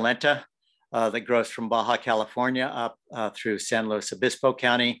Pulveria lenta that grows from Baja California up through San Luis Obispo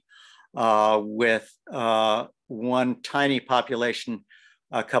County, with one tiny population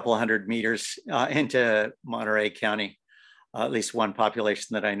a couple hundred meters into Monterey County, at least one population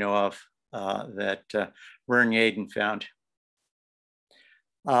that I know of that Vern Yaden found.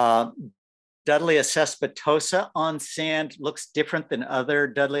 Dudleya cespitosa on sand looks different than other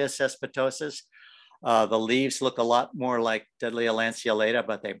Dudleya cespitosas. The leaves look a lot more like Dudleya lanceolata,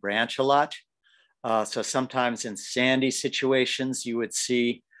 but they branch a lot. So sometimes in sandy situations, you would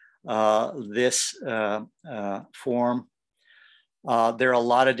see this form. There are a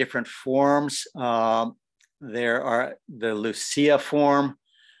lot of different forms. There are the Lucia form,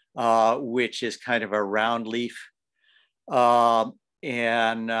 which is kind of a round leaf.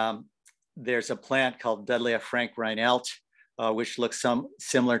 There's a plant called Dudleya frank Reinelt, which looks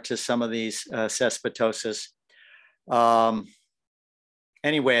similar to some of these cespitosas.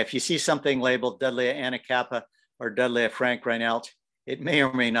 Anyway, if you see something labeled Dudleya anacapa or Dudleya frank Reinelt, it may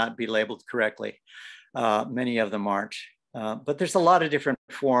or may not be labeled correctly. Many of them aren't. But there's a lot of different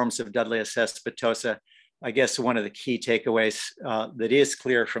forms of Dudleya cespitosa. I guess one of the key takeaways that is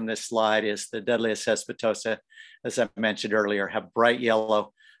clear from this slide is the Dudleya cespitosa, as I mentioned earlier, have bright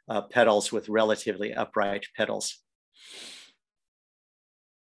yellow petals with relatively upright petals.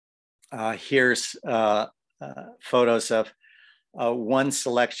 Here's photos of one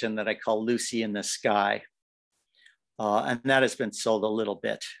selection that I call Lucy in the Sky. And that has been sold a little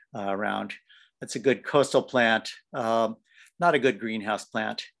bit around. It's a good coastal plant, not a good greenhouse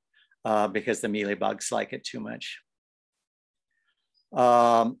plant because the mealybugs like it too much.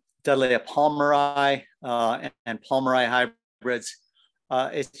 Dudleya palmeri and palmeri hybrids.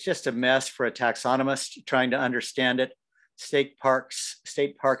 It's just a mess for a taxonomist trying to understand it. State parks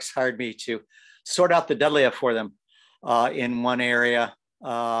hired me to sort out the Dudleya for them in one area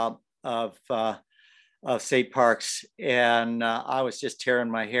of state parks, and I was just tearing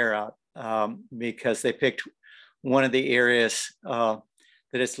my hair out because they picked one of the areas that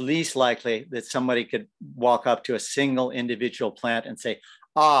it's least likely that somebody could walk up to a single individual plant and say,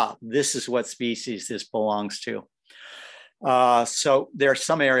 ah, this is what species this belongs to. So there are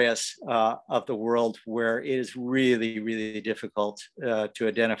some areas of the world where it is really, really difficult to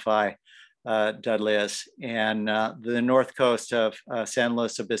identify Dudleyas. And the north coast of San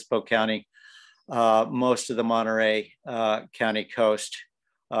Luis Obispo County, most of the Monterey County coast,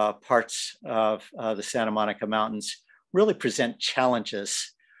 parts of the Santa Monica Mountains really present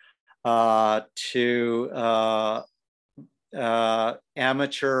challenges to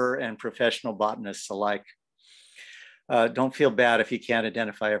amateur and professional botanists alike. Don't feel bad if you can't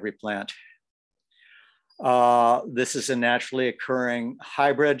identify every plant. This is a naturally occurring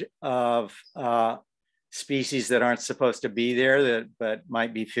hybrid of species that aren't supposed to be there, but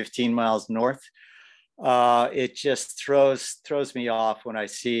might be 15 miles north. It just throws me off when I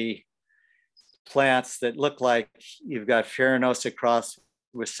see plants that look like you've got Farinosa crossed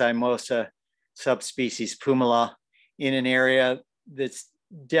with Simosa subspecies pumila in an area that's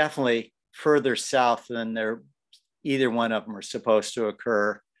definitely further south than either one of them are supposed to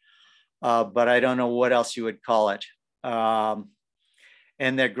occur. But I don't know what else you would call it. And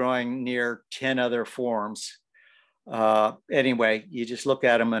they're growing near 10 other forms. Anyway, you just look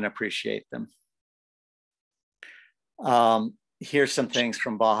at them and appreciate them. Here's some things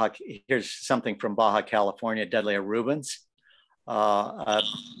from Baja. Here's something from Baja California, Dudleya rubens.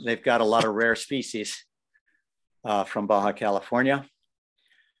 They've got a lot of rare species from Baja California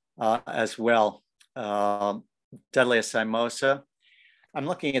as well. Dudleya simosa. I'm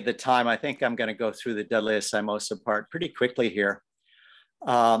looking at the time. I think I'm going to go through the Dudleya simosa part pretty quickly here.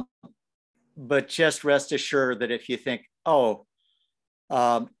 But just rest assured that if you think, oh,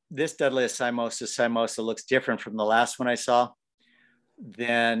 this Dudleya simosa looks different from the last one I saw,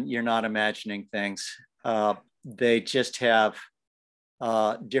 then you're not imagining things. They just have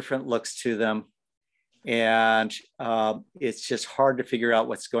different looks to them. And it's just hard to figure out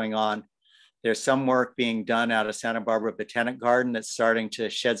what's going on. There's some work being done out of Santa Barbara Botanic Garden that's starting to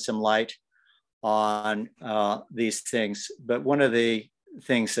shed some light on these things. But one of the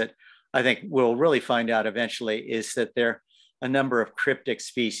things that I think we'll really find out eventually is that there are a number of cryptic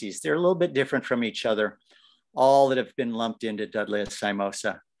species. They're a little bit different from each other, all that have been lumped into Dudleya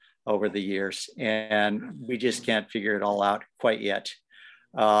simosa over the years. And we just can't figure it all out quite yet.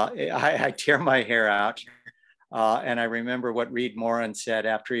 I tear my hair out. And I remember what Reed Moran said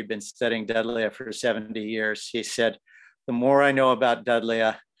after he'd been studying Dudleya for 70 years. He said, the more I know about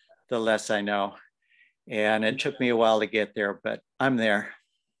Dudleya, the less I know. And it took me a while to get there, but I'm there.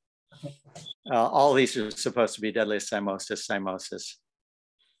 All these are supposed to be Dudleya cymosus.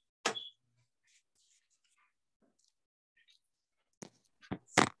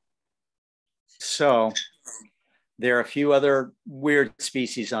 So there are a few other weird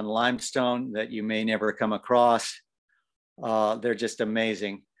species on limestone that you may never come across. They're just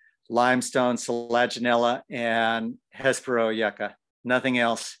amazing. Limestone, Selaginella, and Hesperoyucca, nothing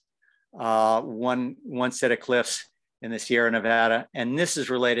else. One set of cliffs in the Sierra Nevada. And this is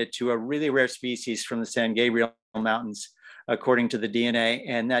related to a really rare species from the San Gabriel Mountains, according to the DNA.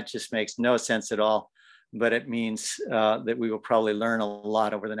 And that just makes no sense at all. But it means that we will probably learn a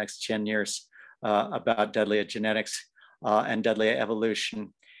lot over the next 10 years about Dudleya genetics and Dudleya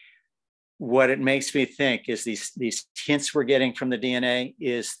evolution. What it makes me think is these hints we're getting from the DNA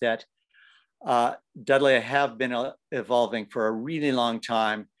is that Dudleya have been evolving for a really long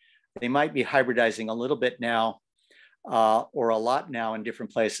time. They might be hybridizing a little bit now or a lot now in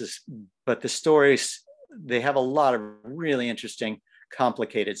different places, but the stories, they have a lot of really interesting,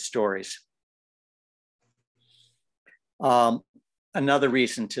 complicated stories. Another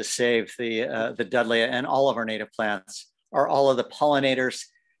reason to save the Dudleya and all of our native plants are all of the pollinators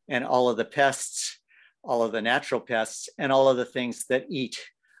and all of the pests, all of the natural pests, and all of the things that eat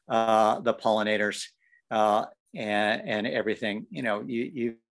the pollinators and everything. You know,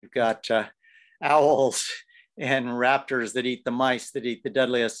 you've got owls and raptors that eat the mice that eat the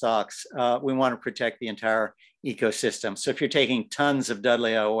Dudleya stalks. We want to protect the entire ecosystem. So if you're taking tons of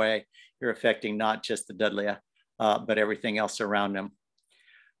Dudleya away, you're affecting not just the Dudleya, but everything else around them.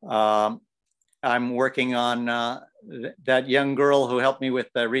 I'm working on that young girl who helped me with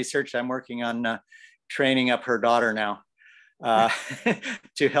the research. I'm working on training up her daughter now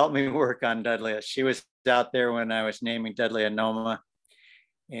to help me work on Dudleya. She was out there when I was naming Dudleya Noma,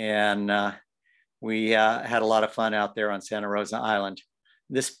 and we had a lot of fun out there on Santa Rosa Island.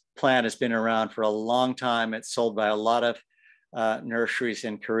 This plant has been around for a long time. It's sold by a lot of nurseries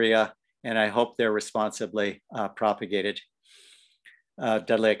in Korea, and I hope they're responsibly propagated.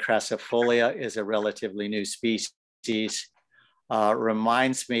 Dudleya crassifolia is a relatively new species.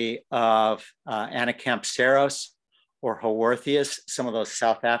 Reminds me of Anacampseros or Haworthias, some of those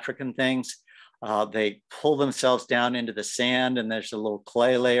South African things. They pull themselves down into the sand and there's a little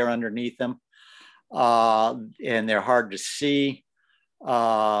clay layer underneath them. And they're hard to see.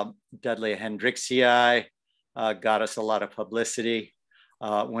 Dudleya hendrixii got us a lot of publicity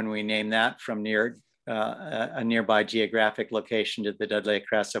when we named that from a nearby geographic location to the Dudleya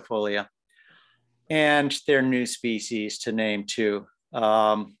crassifolia. And they're new species to name too.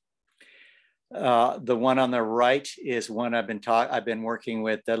 The one on the right is one I've been working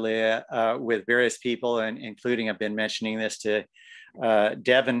with Dudleya with various people, and including I've been mentioning this to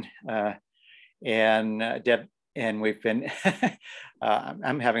Devin and we've been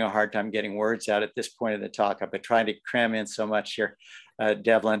I'm having a hard time getting words out at this point of the talk. I've been trying to cram in so much here.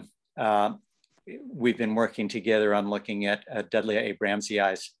 Devlin, we've been working together on looking at Dudleya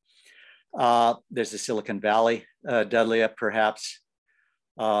abramsii. There's a Silicon Valley Dudleya, perhaps.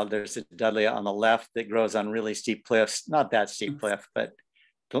 There's a Dudleya on the left that grows on really steep cliffs, not that steep cliff, but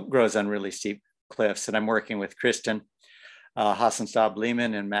grows on really steep cliffs. And I'm working with Kristen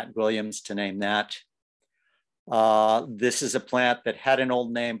Hassan-Staub-Lehman and Matt Williams to name that. This is a plant that had an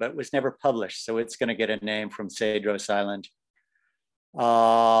old name, but was never published. So it's going to get a name from Cedros Island.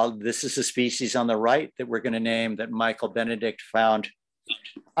 This is a species on the right that we're going to name that Michael Benedict found.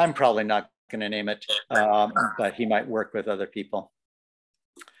 I'm probably not going to name it, but he might work with other people.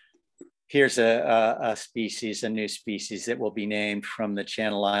 Here's a species, a new species that will be named from the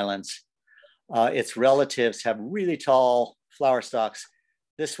Channel Islands. Its relatives have really tall flower stalks.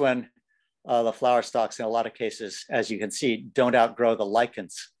 This one, the flower stalks in a lot of cases, as you can see, don't outgrow the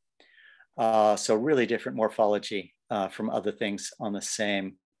lichens. So really different morphology from other things on the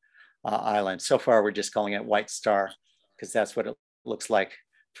same island. So far, we're just calling it white star because that's what it looks like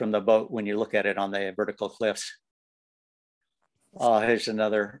from the boat when you look at it on the vertical cliffs. Here's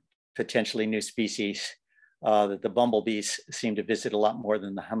another potentially new species that the bumblebees seem to visit a lot more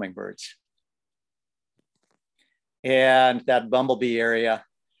than the hummingbirds. And that bumblebee area,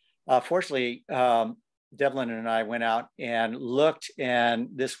 fortunately, Devlin and I went out and looked, and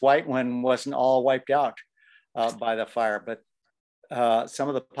this white one wasn't all wiped out by the fire, but some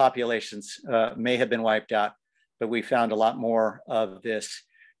of the populations may have been wiped out, but we found a lot more of this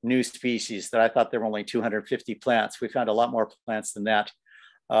new species that I thought there were only 250 plants. We found a lot more plants than that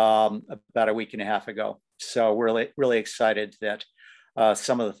about a week and a half ago. So we're really excited that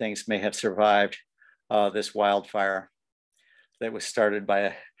some of the things may have survived this wildfire that was started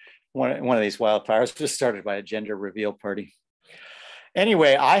by one of these wildfires was started by a gender reveal party.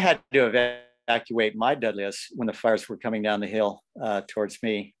 Anyway, I had to evacuate my dudleyas when the fires were coming down the hill towards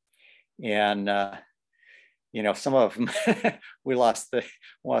me. And, some of them, we lost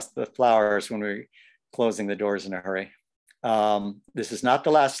the flowers when we were closing the doors in a hurry. This is not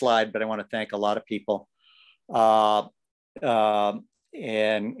the last slide, but I want to thank a lot of people, and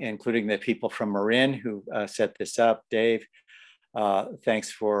including the people from Marin who set this up. Dave,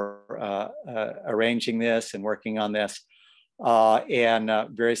 thanks for arranging this and working on this. And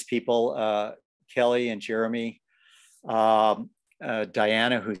various people, Kelly and Jeremy,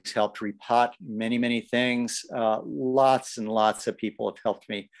 Diana, who's helped repot many things. Lots and lots of people have helped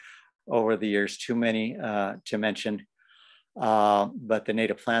me over the years, too many to mention. But the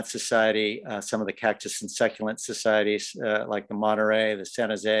Native Plant Society, some of the cactus and succulent societies, like the Monterey, the San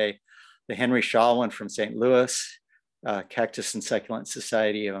Jose, the Henry Shaw one from St. Louis, Cactus and Succulent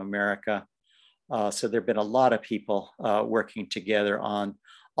Society of America. So there have been a lot of people working together on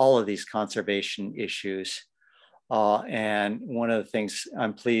all of these conservation issues. And one of the things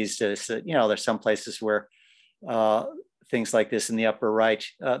I'm pleased is that, there's some places where things like this in the upper right,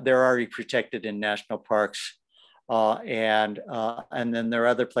 they're already protected in national parks. And then there are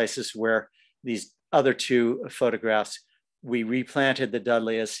other places where these other two photographs, we replanted the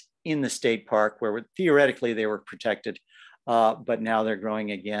dudleyas in the state park where theoretically they were protected, but now they're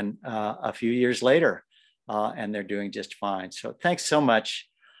growing again a few years later, and they're doing just fine. So thanks so much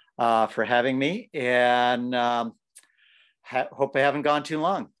for having me, and hope I haven't gone too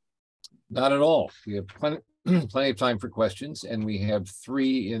long. Not at all. We have plenty of time for questions, and we have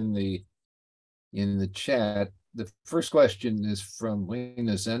 3 in the chat. The first question is from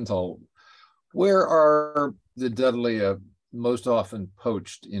Lena Zental. Where are the Dudleya most often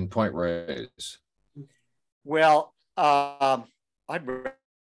poached in Point Reyes? Well, I'd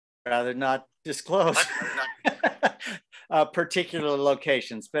rather not disclose particular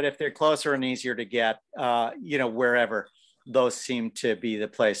locations, but if they're closer and easier to get, wherever, those seem to be the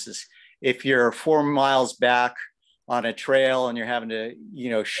places. If you're 4 miles back on a trail and you're having to,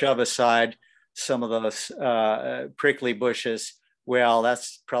 shove aside some of those prickly bushes, well,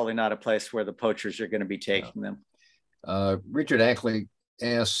 that's probably not a place where the poachers are going to be taking them. Richard Ackley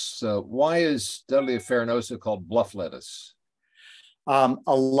asks, why is Dudleya farinosa called bluff lettuce? A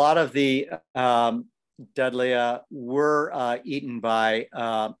lot of the Dudleya were eaten by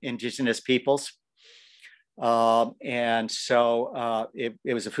indigenous peoples. And so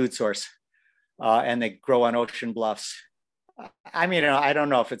it was a food source, and they grow on ocean bluffs. I mean, I don't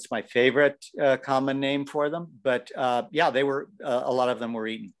know if it's my favorite common name for them, but yeah, they were, a lot of them were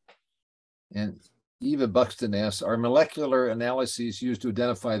eaten. And Eva Buxton asks, are molecular analyses used to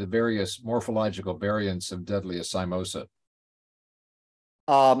identify the various morphological variants of Dudleya cymosa?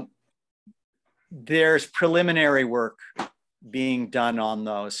 There's preliminary work being done on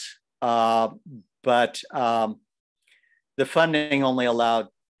those, but the funding only allowed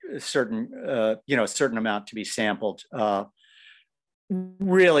a certain amount to be sampled.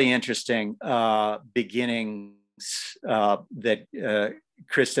 Really interesting beginnings that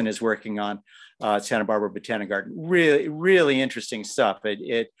Kristen is working on at Santa Barbara Botanic Garden. Really interesting stuff. But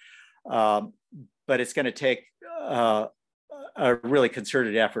it's going to take a really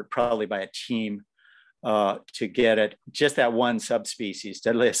concerted effort, probably by a team, to get it. Just that one subspecies,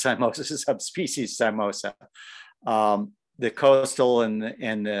 Dudleya cymosa subspecies cymosa. The coastal and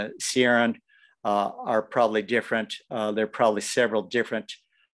the Sierran are probably different. There are probably several different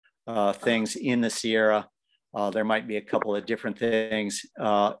things in the Sierra. There might be a couple of different things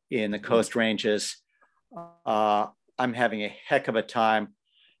in the coast ranges. I'm having a heck of a time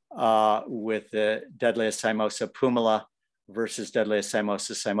with the Dudleya cymosa pumila versus Dudleya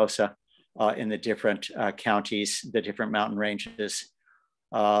cymosa in the different counties, the different mountain ranges.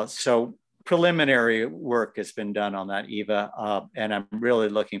 So preliminary work has been done on that, Eva, and I'm really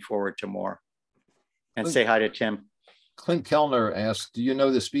looking forward to more. And say hi to Tim. Clint Kellner asked, do you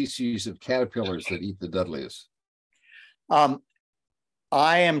know the species of caterpillars that eat the Dudleyas?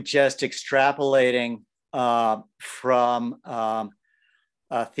 I am just extrapolating from a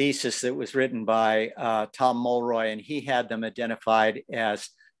thesis that was written by Tom Mulroy, and he had them identified as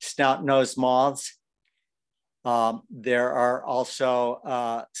snout-nosed moths. There are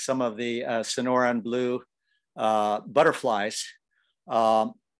also some of the Sonoran blue butterflies.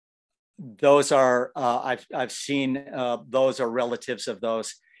 Those are, I've seen those are relatives of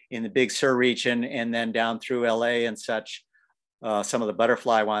those in the Big Sur region, and then down through LA and such, some of the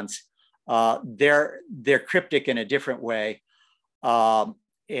butterfly ones. They're cryptic in a different way,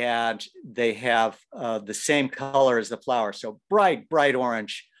 and they have the same color as the flower, so bright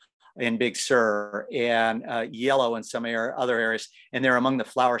orange, in Big Sur, and yellow in some other areas, and they're among the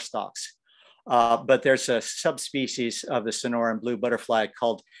flower stalks. But there's a subspecies of the Sonoran blue butterfly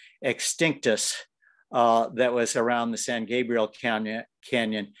called Extinctus that was around the San Gabriel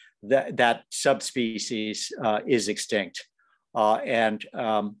Canyon. That subspecies is extinct. And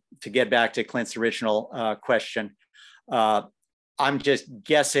to get back to Clint's original question, I'm just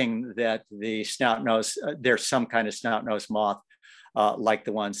guessing that the snout nose, there's some kind of snout nose moth like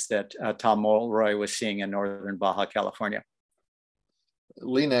the ones that Tom Mulroy was seeing in northern Baja California.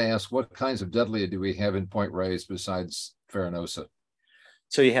 Lena asked, what kinds of Dudleya do we have in Point Reyes besides Farinosa?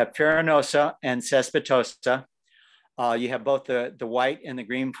 So you have Farinosa and Cespitosa. You have both the white and the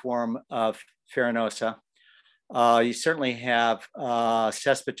green form of Farinosa. You certainly have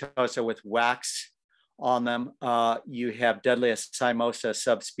Cespitosa with wax on them. You have Dudleya cymosa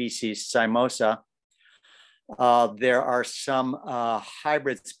subspecies cymosa. There are some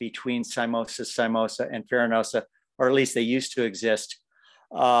hybrids between cymosa and Farinosa, or at least they used to exist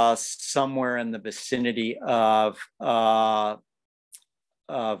somewhere in the vicinity of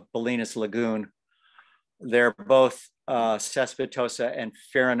Bolinas Lagoon. They're both Cespitosa and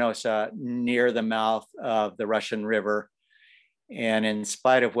Farinosa near the mouth of the Russian River. And in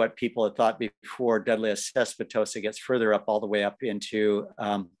spite of what people had thought before, Dudleya Cespitosa gets further up, all the way up into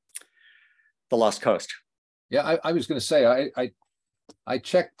the Lost Coast. Yeah, I was going to say, I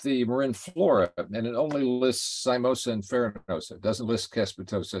checked the Marin Flora, and it only lists cymosa and Farinosa. It doesn't list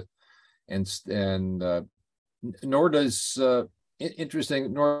Cespitosa, and nor does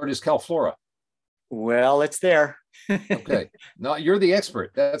nor does Calflora. Well, it's there. Okay, no, you're the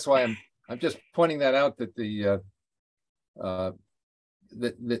expert. That's why I'm just pointing that out, that the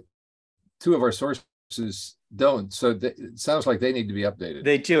that two of our sources don't. So it sounds like they need to be updated.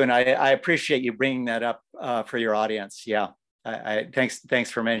 They do, and I appreciate you bringing that up for your audience. Yeah,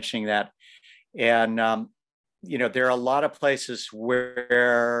 thanks for mentioning that. And you know, there are a lot of places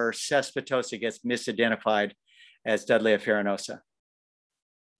where Cespitosa gets misidentified as Dudleya farinosa.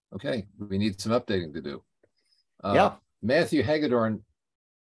 Okay, we need some updating to do. Yeah. Matthew Hagedorn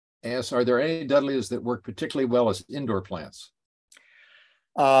asks, are there any Dudleyas that work particularly well as indoor plants?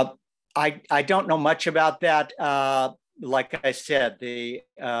 I don't know much about that. Like I said, the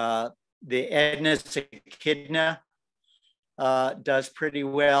Edna's echidna does pretty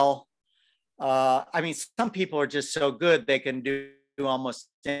well. I mean, some people are just so good they can do almost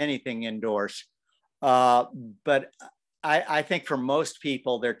anything indoors. But I think for most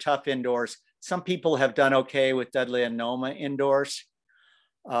people, they're tough indoors. Some people have done okay with Dudleya noma indoors.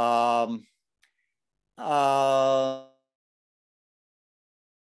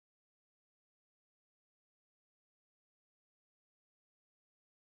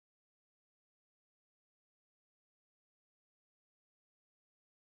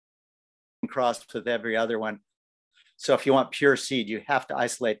 Crossed with every other one. So if you want pure seed, you have to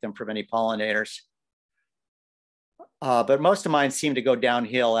isolate them from any pollinators. But most of mine seem to go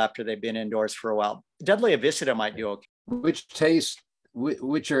downhill after they've been indoors for a while. Dudleya viscida might do okay.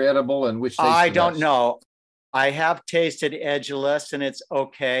 Which are edible and which taste I don't know. I have tasted edulous and it's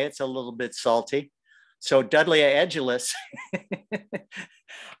okay. It's a little bit salty. So Dudleya edulous,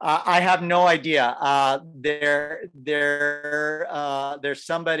 I have no idea. There's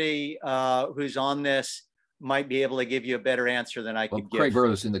somebody who's on this might be able to give you a better answer than I could give. Craig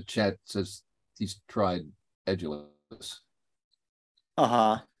Burrows in the chat says he's tried edulous.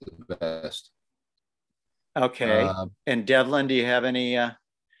 Uh-huh. The best. Okay. And Devlin, do you have any?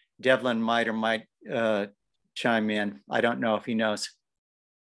 Devlin might chime in. I don't know if he knows.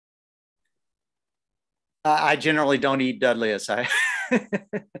 I generally don't eat Dudleyas.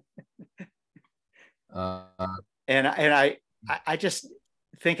 And I just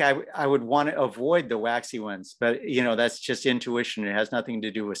think I would want to avoid the waxy ones, but you know, that's just intuition. It has nothing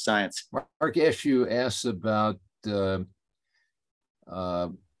to do with science. Mark Eshu asks about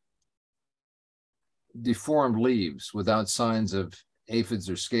deformed leaves without signs of aphids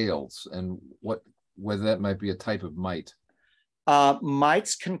or scales, and whether that might be a type of mite.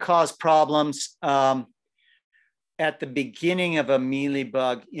 Mites can cause problems at the beginning of a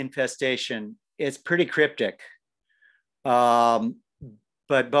mealybug infestation. It's pretty cryptic, but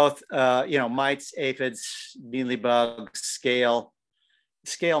both you know, mites, aphids, mealybugs, scale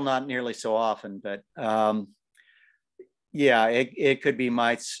not nearly so often, but yeah, it could be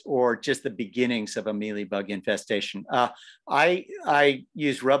mites or just the beginnings of a mealybug infestation. I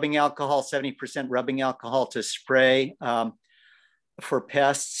use rubbing alcohol, 70% rubbing alcohol to spray for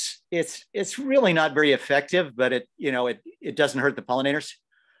pests. It's really not very effective, but it doesn't hurt the pollinators.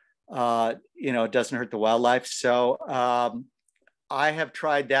 You know, it doesn't hurt the wildlife. So I have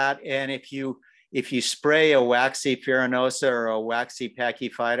tried that, and if you spray a waxy farinosa or a waxy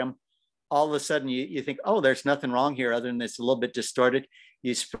pachyphytum, all of a sudden you think, oh, there's nothing wrong here other than it's a little bit distorted.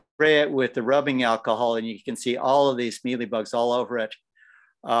 You spray it with the rubbing alcohol, and you can see all of these mealybugs all over it,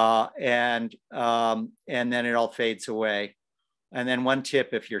 and then it all fades away. And then one tip,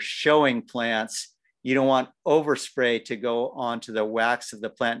 if you're showing plants, you don't want overspray to go onto the wax of the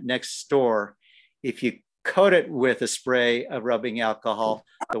plant next door. If you coat it with a spray of rubbing alcohol,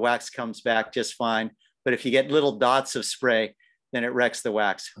 the wax comes back just fine. But if you get little dots of spray, then it wrecks the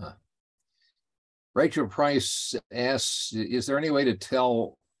wax. Rachel Price asks, is there any way to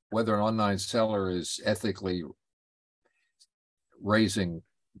tell whether an online seller is ethically raising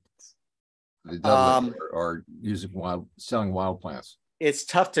the Dudleya or selling wild plants? It's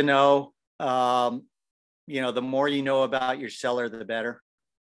tough to know. The more you know about your seller, the better.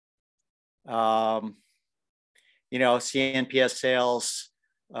 CNPS sales,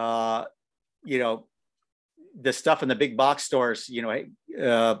 the stuff in the big box stores,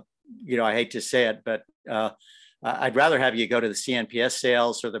 I hate to say it, but I'd rather have you go to the CNPS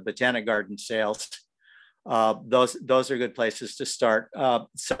sales or the Botanic Garden sales. Those are good places to start.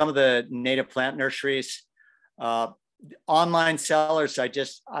 Some of the native plant nurseries, online sellers,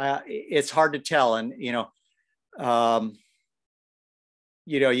 it's hard to tell. And,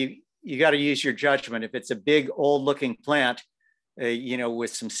 you got to use your judgment. If it's a big old looking plant,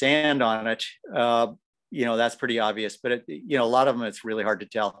 with some sand on it, that's pretty obvious, but a lot of them, it's really hard to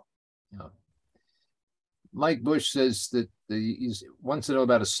tell. Yeah. Mike Bush says that he wants to know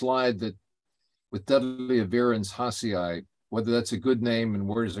about a slide that with Dudleya virens hassii, whether that's a good name and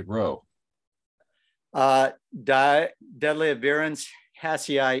where does it grow? Dudleya virens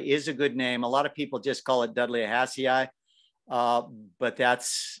hassii is a good name. A lot of people just call it Dudleya hassii, but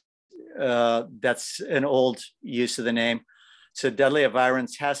that's an old use of the name. So Dudleya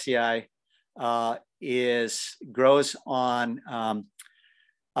virens hassii grows on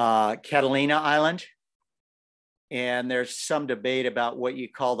Catalina Island. And there's some debate about what you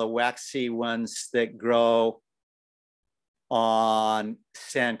call the waxy ones that grow on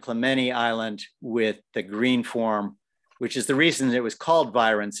San Clemente Island with the green form, which is the reason it was called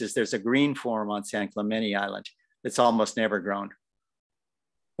virens, is there's a green form on San Clemente Island that's almost never grown.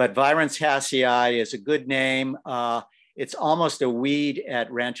 But virens hassii is a good name. It's almost a weed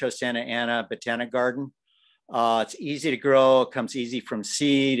at Rancho Santa Ana Botanic Garden. It's easy to grow. It comes easy from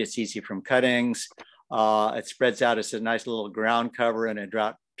seed. It's easy from cuttings. It spreads out as a nice little ground cover in a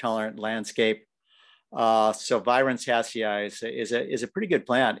drought-tolerant landscape. So virens hassii is a pretty good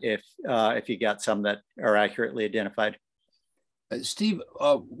plant if you got some that are accurately identified. Steve,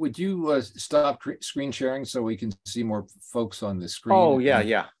 would you stop screen sharing so we can see more folks on the screen? Oh,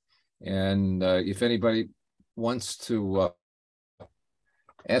 yeah. And if anybody wants to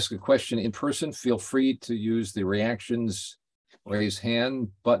ask a question in person, feel free to use the reactions raise hand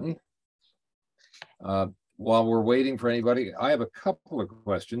button. While we're waiting for anybody, I have a couple of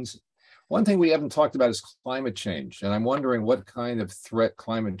questions. One thing we haven't talked about is climate change, and I'm wondering what kind of threat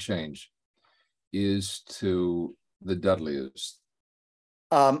climate change is to the Dudleyas.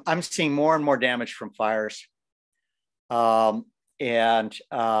 I'm seeing more and more damage from fires, and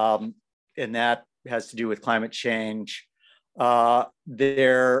that has to do with climate change.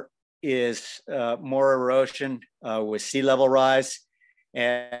 There is more erosion with sea level rise,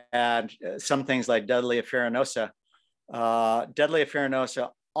 and some things like Dudleya farinosa. Dudleya farinosa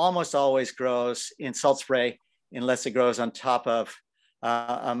almost always grows in salt spray unless it grows on top of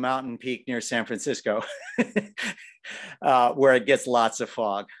a mountain peak near San Francisco, where it gets lots of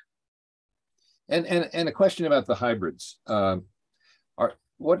fog. And a question about the hybrids.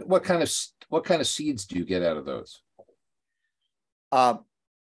 What kind of seeds do you get out of those?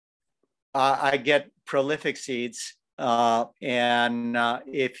 I get prolific seeds, and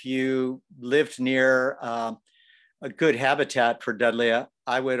if you lived near a good habitat for Dudleya,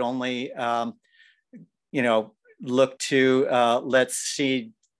 I would only, look to let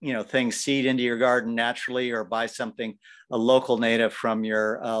things seed into your garden naturally, or buy something, a local native from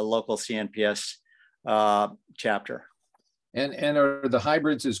your local CNPS chapter. And are the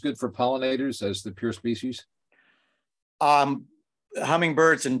hybrids as good for pollinators as the pure species?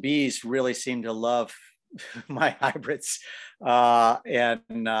 Hummingbirds and bees really seem to love my hybrids.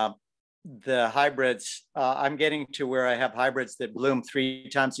 The hybrids, I'm getting to where I have hybrids that bloom 3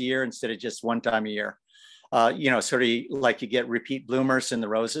 times a year instead of just 1 time a year. Sort of like you get repeat bloomers in the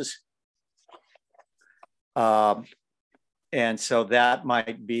roses. And so that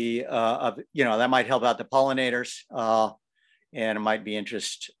might be, that might help out the pollinators, and it might be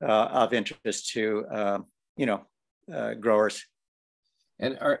of interest to, growers.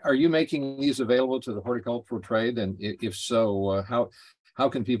 And are you making these available to the horticultural trade? And if so, how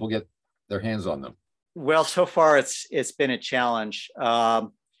can people get their hands on them? Well, so far it's been a challenge.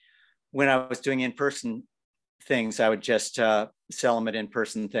 When I was doing in-person things, I would just sell them at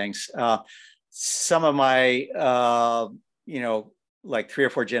in-person things. Some of my, like 3 or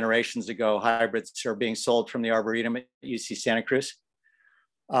 4 generations ago, hybrids are being sold from the Arboretum at UC Santa Cruz.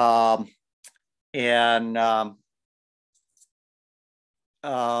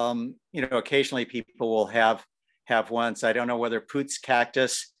 Occasionally people will have ones. I don't know whether Poots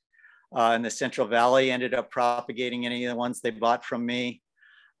cactus in the Central Valley ended up propagating any of the ones they bought from me.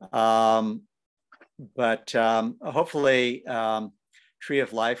 But hopefully Tree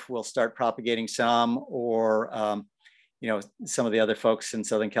of Life will start propagating some, or some of the other folks in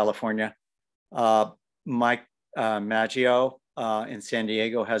Southern California. Mike Maggio in San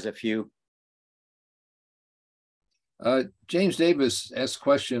Diego has a few. James Davis asked a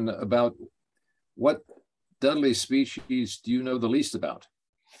question about what Dudley species do you know the least about?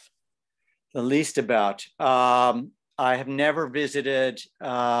 The least about? I have never visited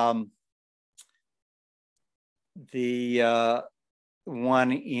the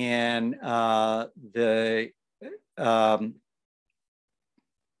one in I'm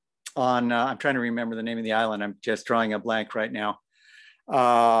trying to remember the name of the island. I'm just drawing a blank right now.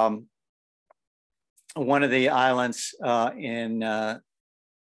 One of the islands I'm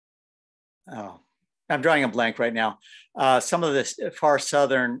drawing a blank right now. Some of the far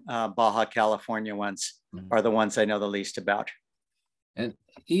southern Baja California ones are the ones I know the least about. And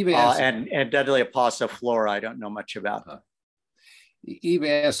Eve asked, and Dudleya passiflora, I don't know much about. Eve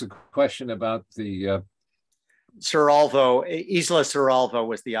asked a question about the Suralvo. Isla Suralvo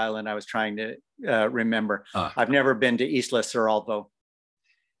was the island I was trying to remember. I've never been to Isla Suralvo.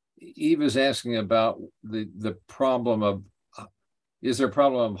 Eve is asking about the problem of, is there a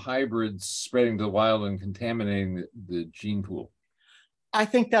problem of hybrids spreading to the wild and contaminating the gene pool? I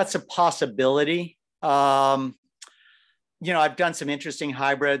think that's a possibility. I've done some interesting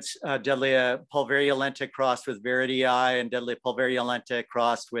hybrids, Dudleya pulverulenta crossed with viridii, and Dudleya pulverulenta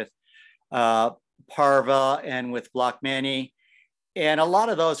crossed with parva and with blockmani. And a lot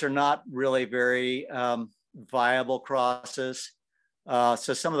of those are not really very viable crosses. So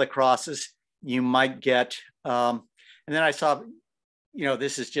some of the crosses you might get. And then I saw,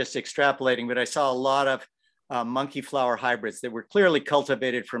 this is just extrapolating, but I saw a lot of monkey flower hybrids that were clearly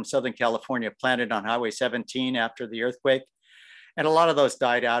cultivated from Southern California, planted on Highway 17 after the earthquake. And a lot of those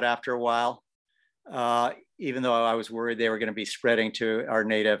died out after a while, even though I was worried they were going to be spreading to our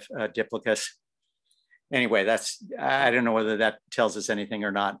native Diplicus. Anyway, I don't know whether that tells us anything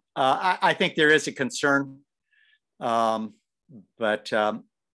or not. I think there is a concern, but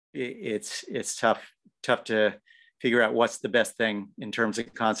it's tough to figure out what's the best thing in terms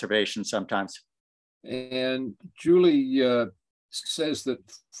of conservation sometimes. And Julie says that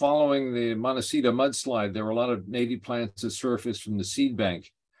following the Montecito mudslide, there were a lot of native plants that surfaced from the seed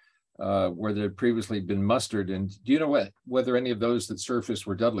bank where there had previously been mustard. And do you know whether any of those that surfaced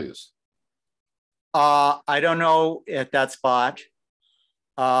were Dudleyas? I don't know at that spot.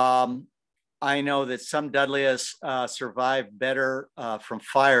 I know that some Dudleyas survive better from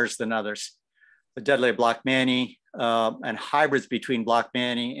fires than others. The Dudleya blockmani and hybrids between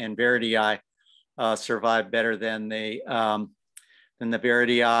blockmani and viridii survive better than the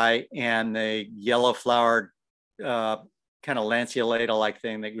viridii and the yellow flowered kind of lanceolata-like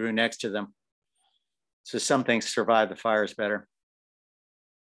thing that grew next to them. So some things survive the fires better.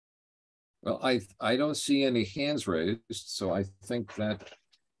 Well, I don't see any hands raised, so I think that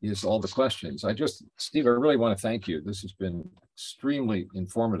is all the questions. Steve, I really want to thank you. This has been extremely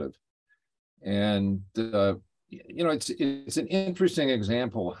informative. And, it's an interesting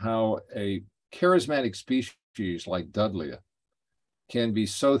example how a charismatic species like Dudleya can be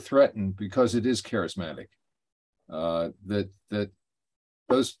so threatened because it is charismatic. That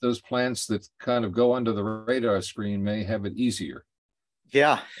those plants that kind of go under the radar screen may have it easier.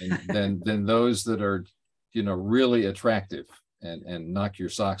 Yeah. than those that are, really attractive and knock your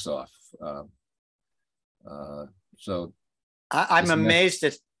socks off. So I'm amazed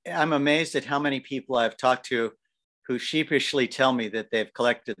at how many people I've talked to who sheepishly tell me that they've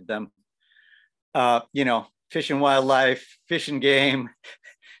collected them. Fish and Wildlife, Fish and Game,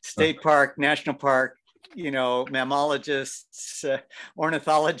 State Park, National Park, mammalogists,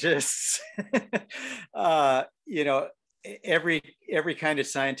 ornithologists, every kind of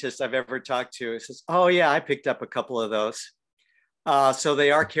scientist I've ever talked to says, oh yeah, I picked up a couple of those. So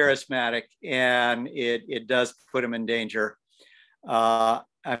they are charismatic, and it does put them in danger. I'm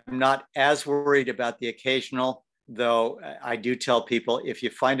not as worried about the occasional though I do tell people, if you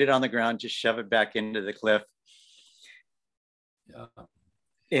find it on the ground, just shove it back into the cliff. Yeah.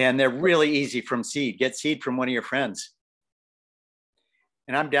 And they're really easy from seed. Get seed from one of your friends.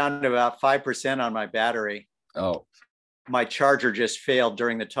 And I'm down to about 5% on my battery. Oh, my charger just failed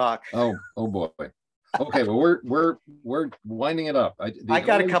during the talk. oh boy. Okay, well, we're winding it up. I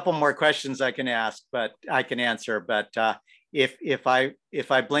got a couple more questions I can ask, but I can answer. But if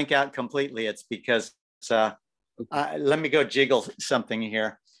I blink out completely, it's because let me go jiggle something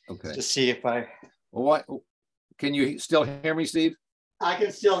here. Okay. To see if I. Well, what? Can you still hear me, Steve? I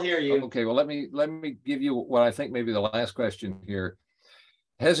can still hear you. Okay. Well, let me give you what I think may be the last question here.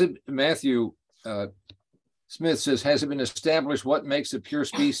 Has it, Matthew Smith says, has it been established what makes a pure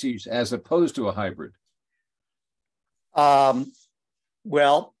species as opposed to a hybrid?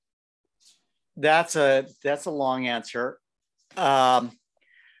 Well, that's a long answer. But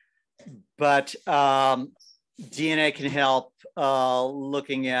DNA can help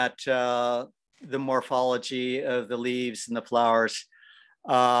looking at the morphology of the leaves and the flowers,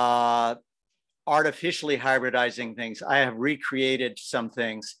 artificially hybridizing things. I have recreated some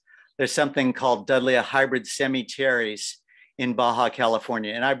things. There's something called Dudleya hybrid cemeteries in Baja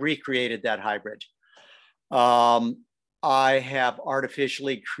California, and I've recreated that hybrid. I have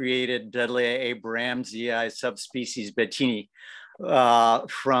artificially created Dudleya abramsii subspecies bettini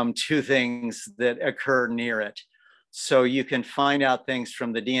from two things that occur near it. So you can find out things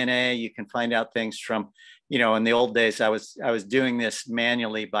from the DNA. You can find out things from, in the old days, I was doing this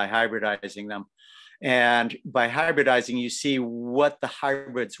manually by hybridizing them. And by hybridizing, you see what the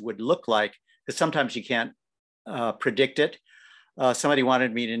hybrids would look like, because sometimes you can't predict it. Somebody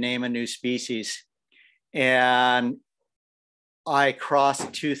wanted me to name a new species, and I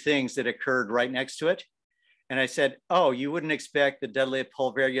crossed two things that occurred right next to it. And I said, oh, you wouldn't expect the Dudleya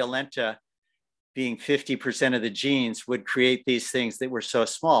pulverulenta being 50% of the genes would create these things that were so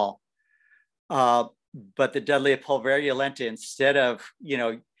small. But the Dudleya pulverulenta, instead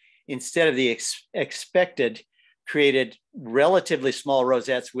of the expected, created relatively small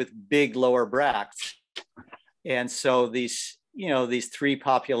rosettes with big lower bracts. And so these three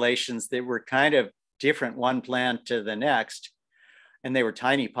populations that were kind of different one plant to the next, and they were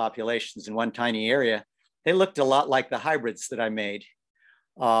tiny populations in one tiny area, they looked a lot like the hybrids that I made.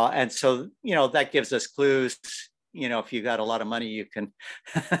 And so, that gives us clues. If you got a lot of money, you can,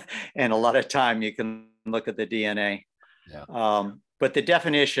 and a lot of time, you can look at the DNA. Yeah. But the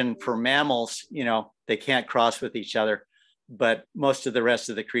definition for mammals, they can't cross with each other. But most of the rest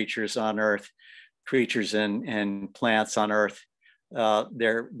of the creatures on Earth, creatures and plants on Earth,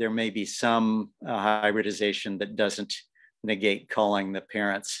 there may be some hybridization that doesn't negate calling the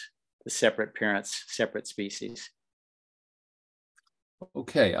separate parents, separate species.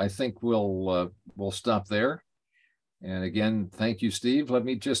 Okay, I think we'll stop there. And again, thank you, Steve. Let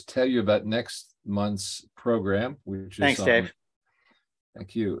me just tell you about next month's program, which is Thanks, Dave.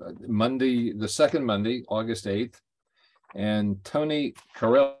 Thank you. Monday, the second Monday, August 8th, and Tony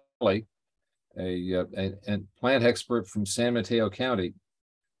Carelli, a plant expert from San Mateo County,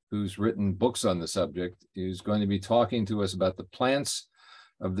 who's written books on the subject, is going to be talking to us about the plants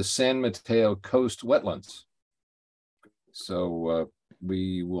of the San Mateo coast wetlands. So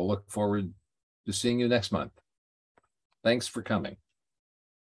we will look forward to seeing you next month. Thanks for coming.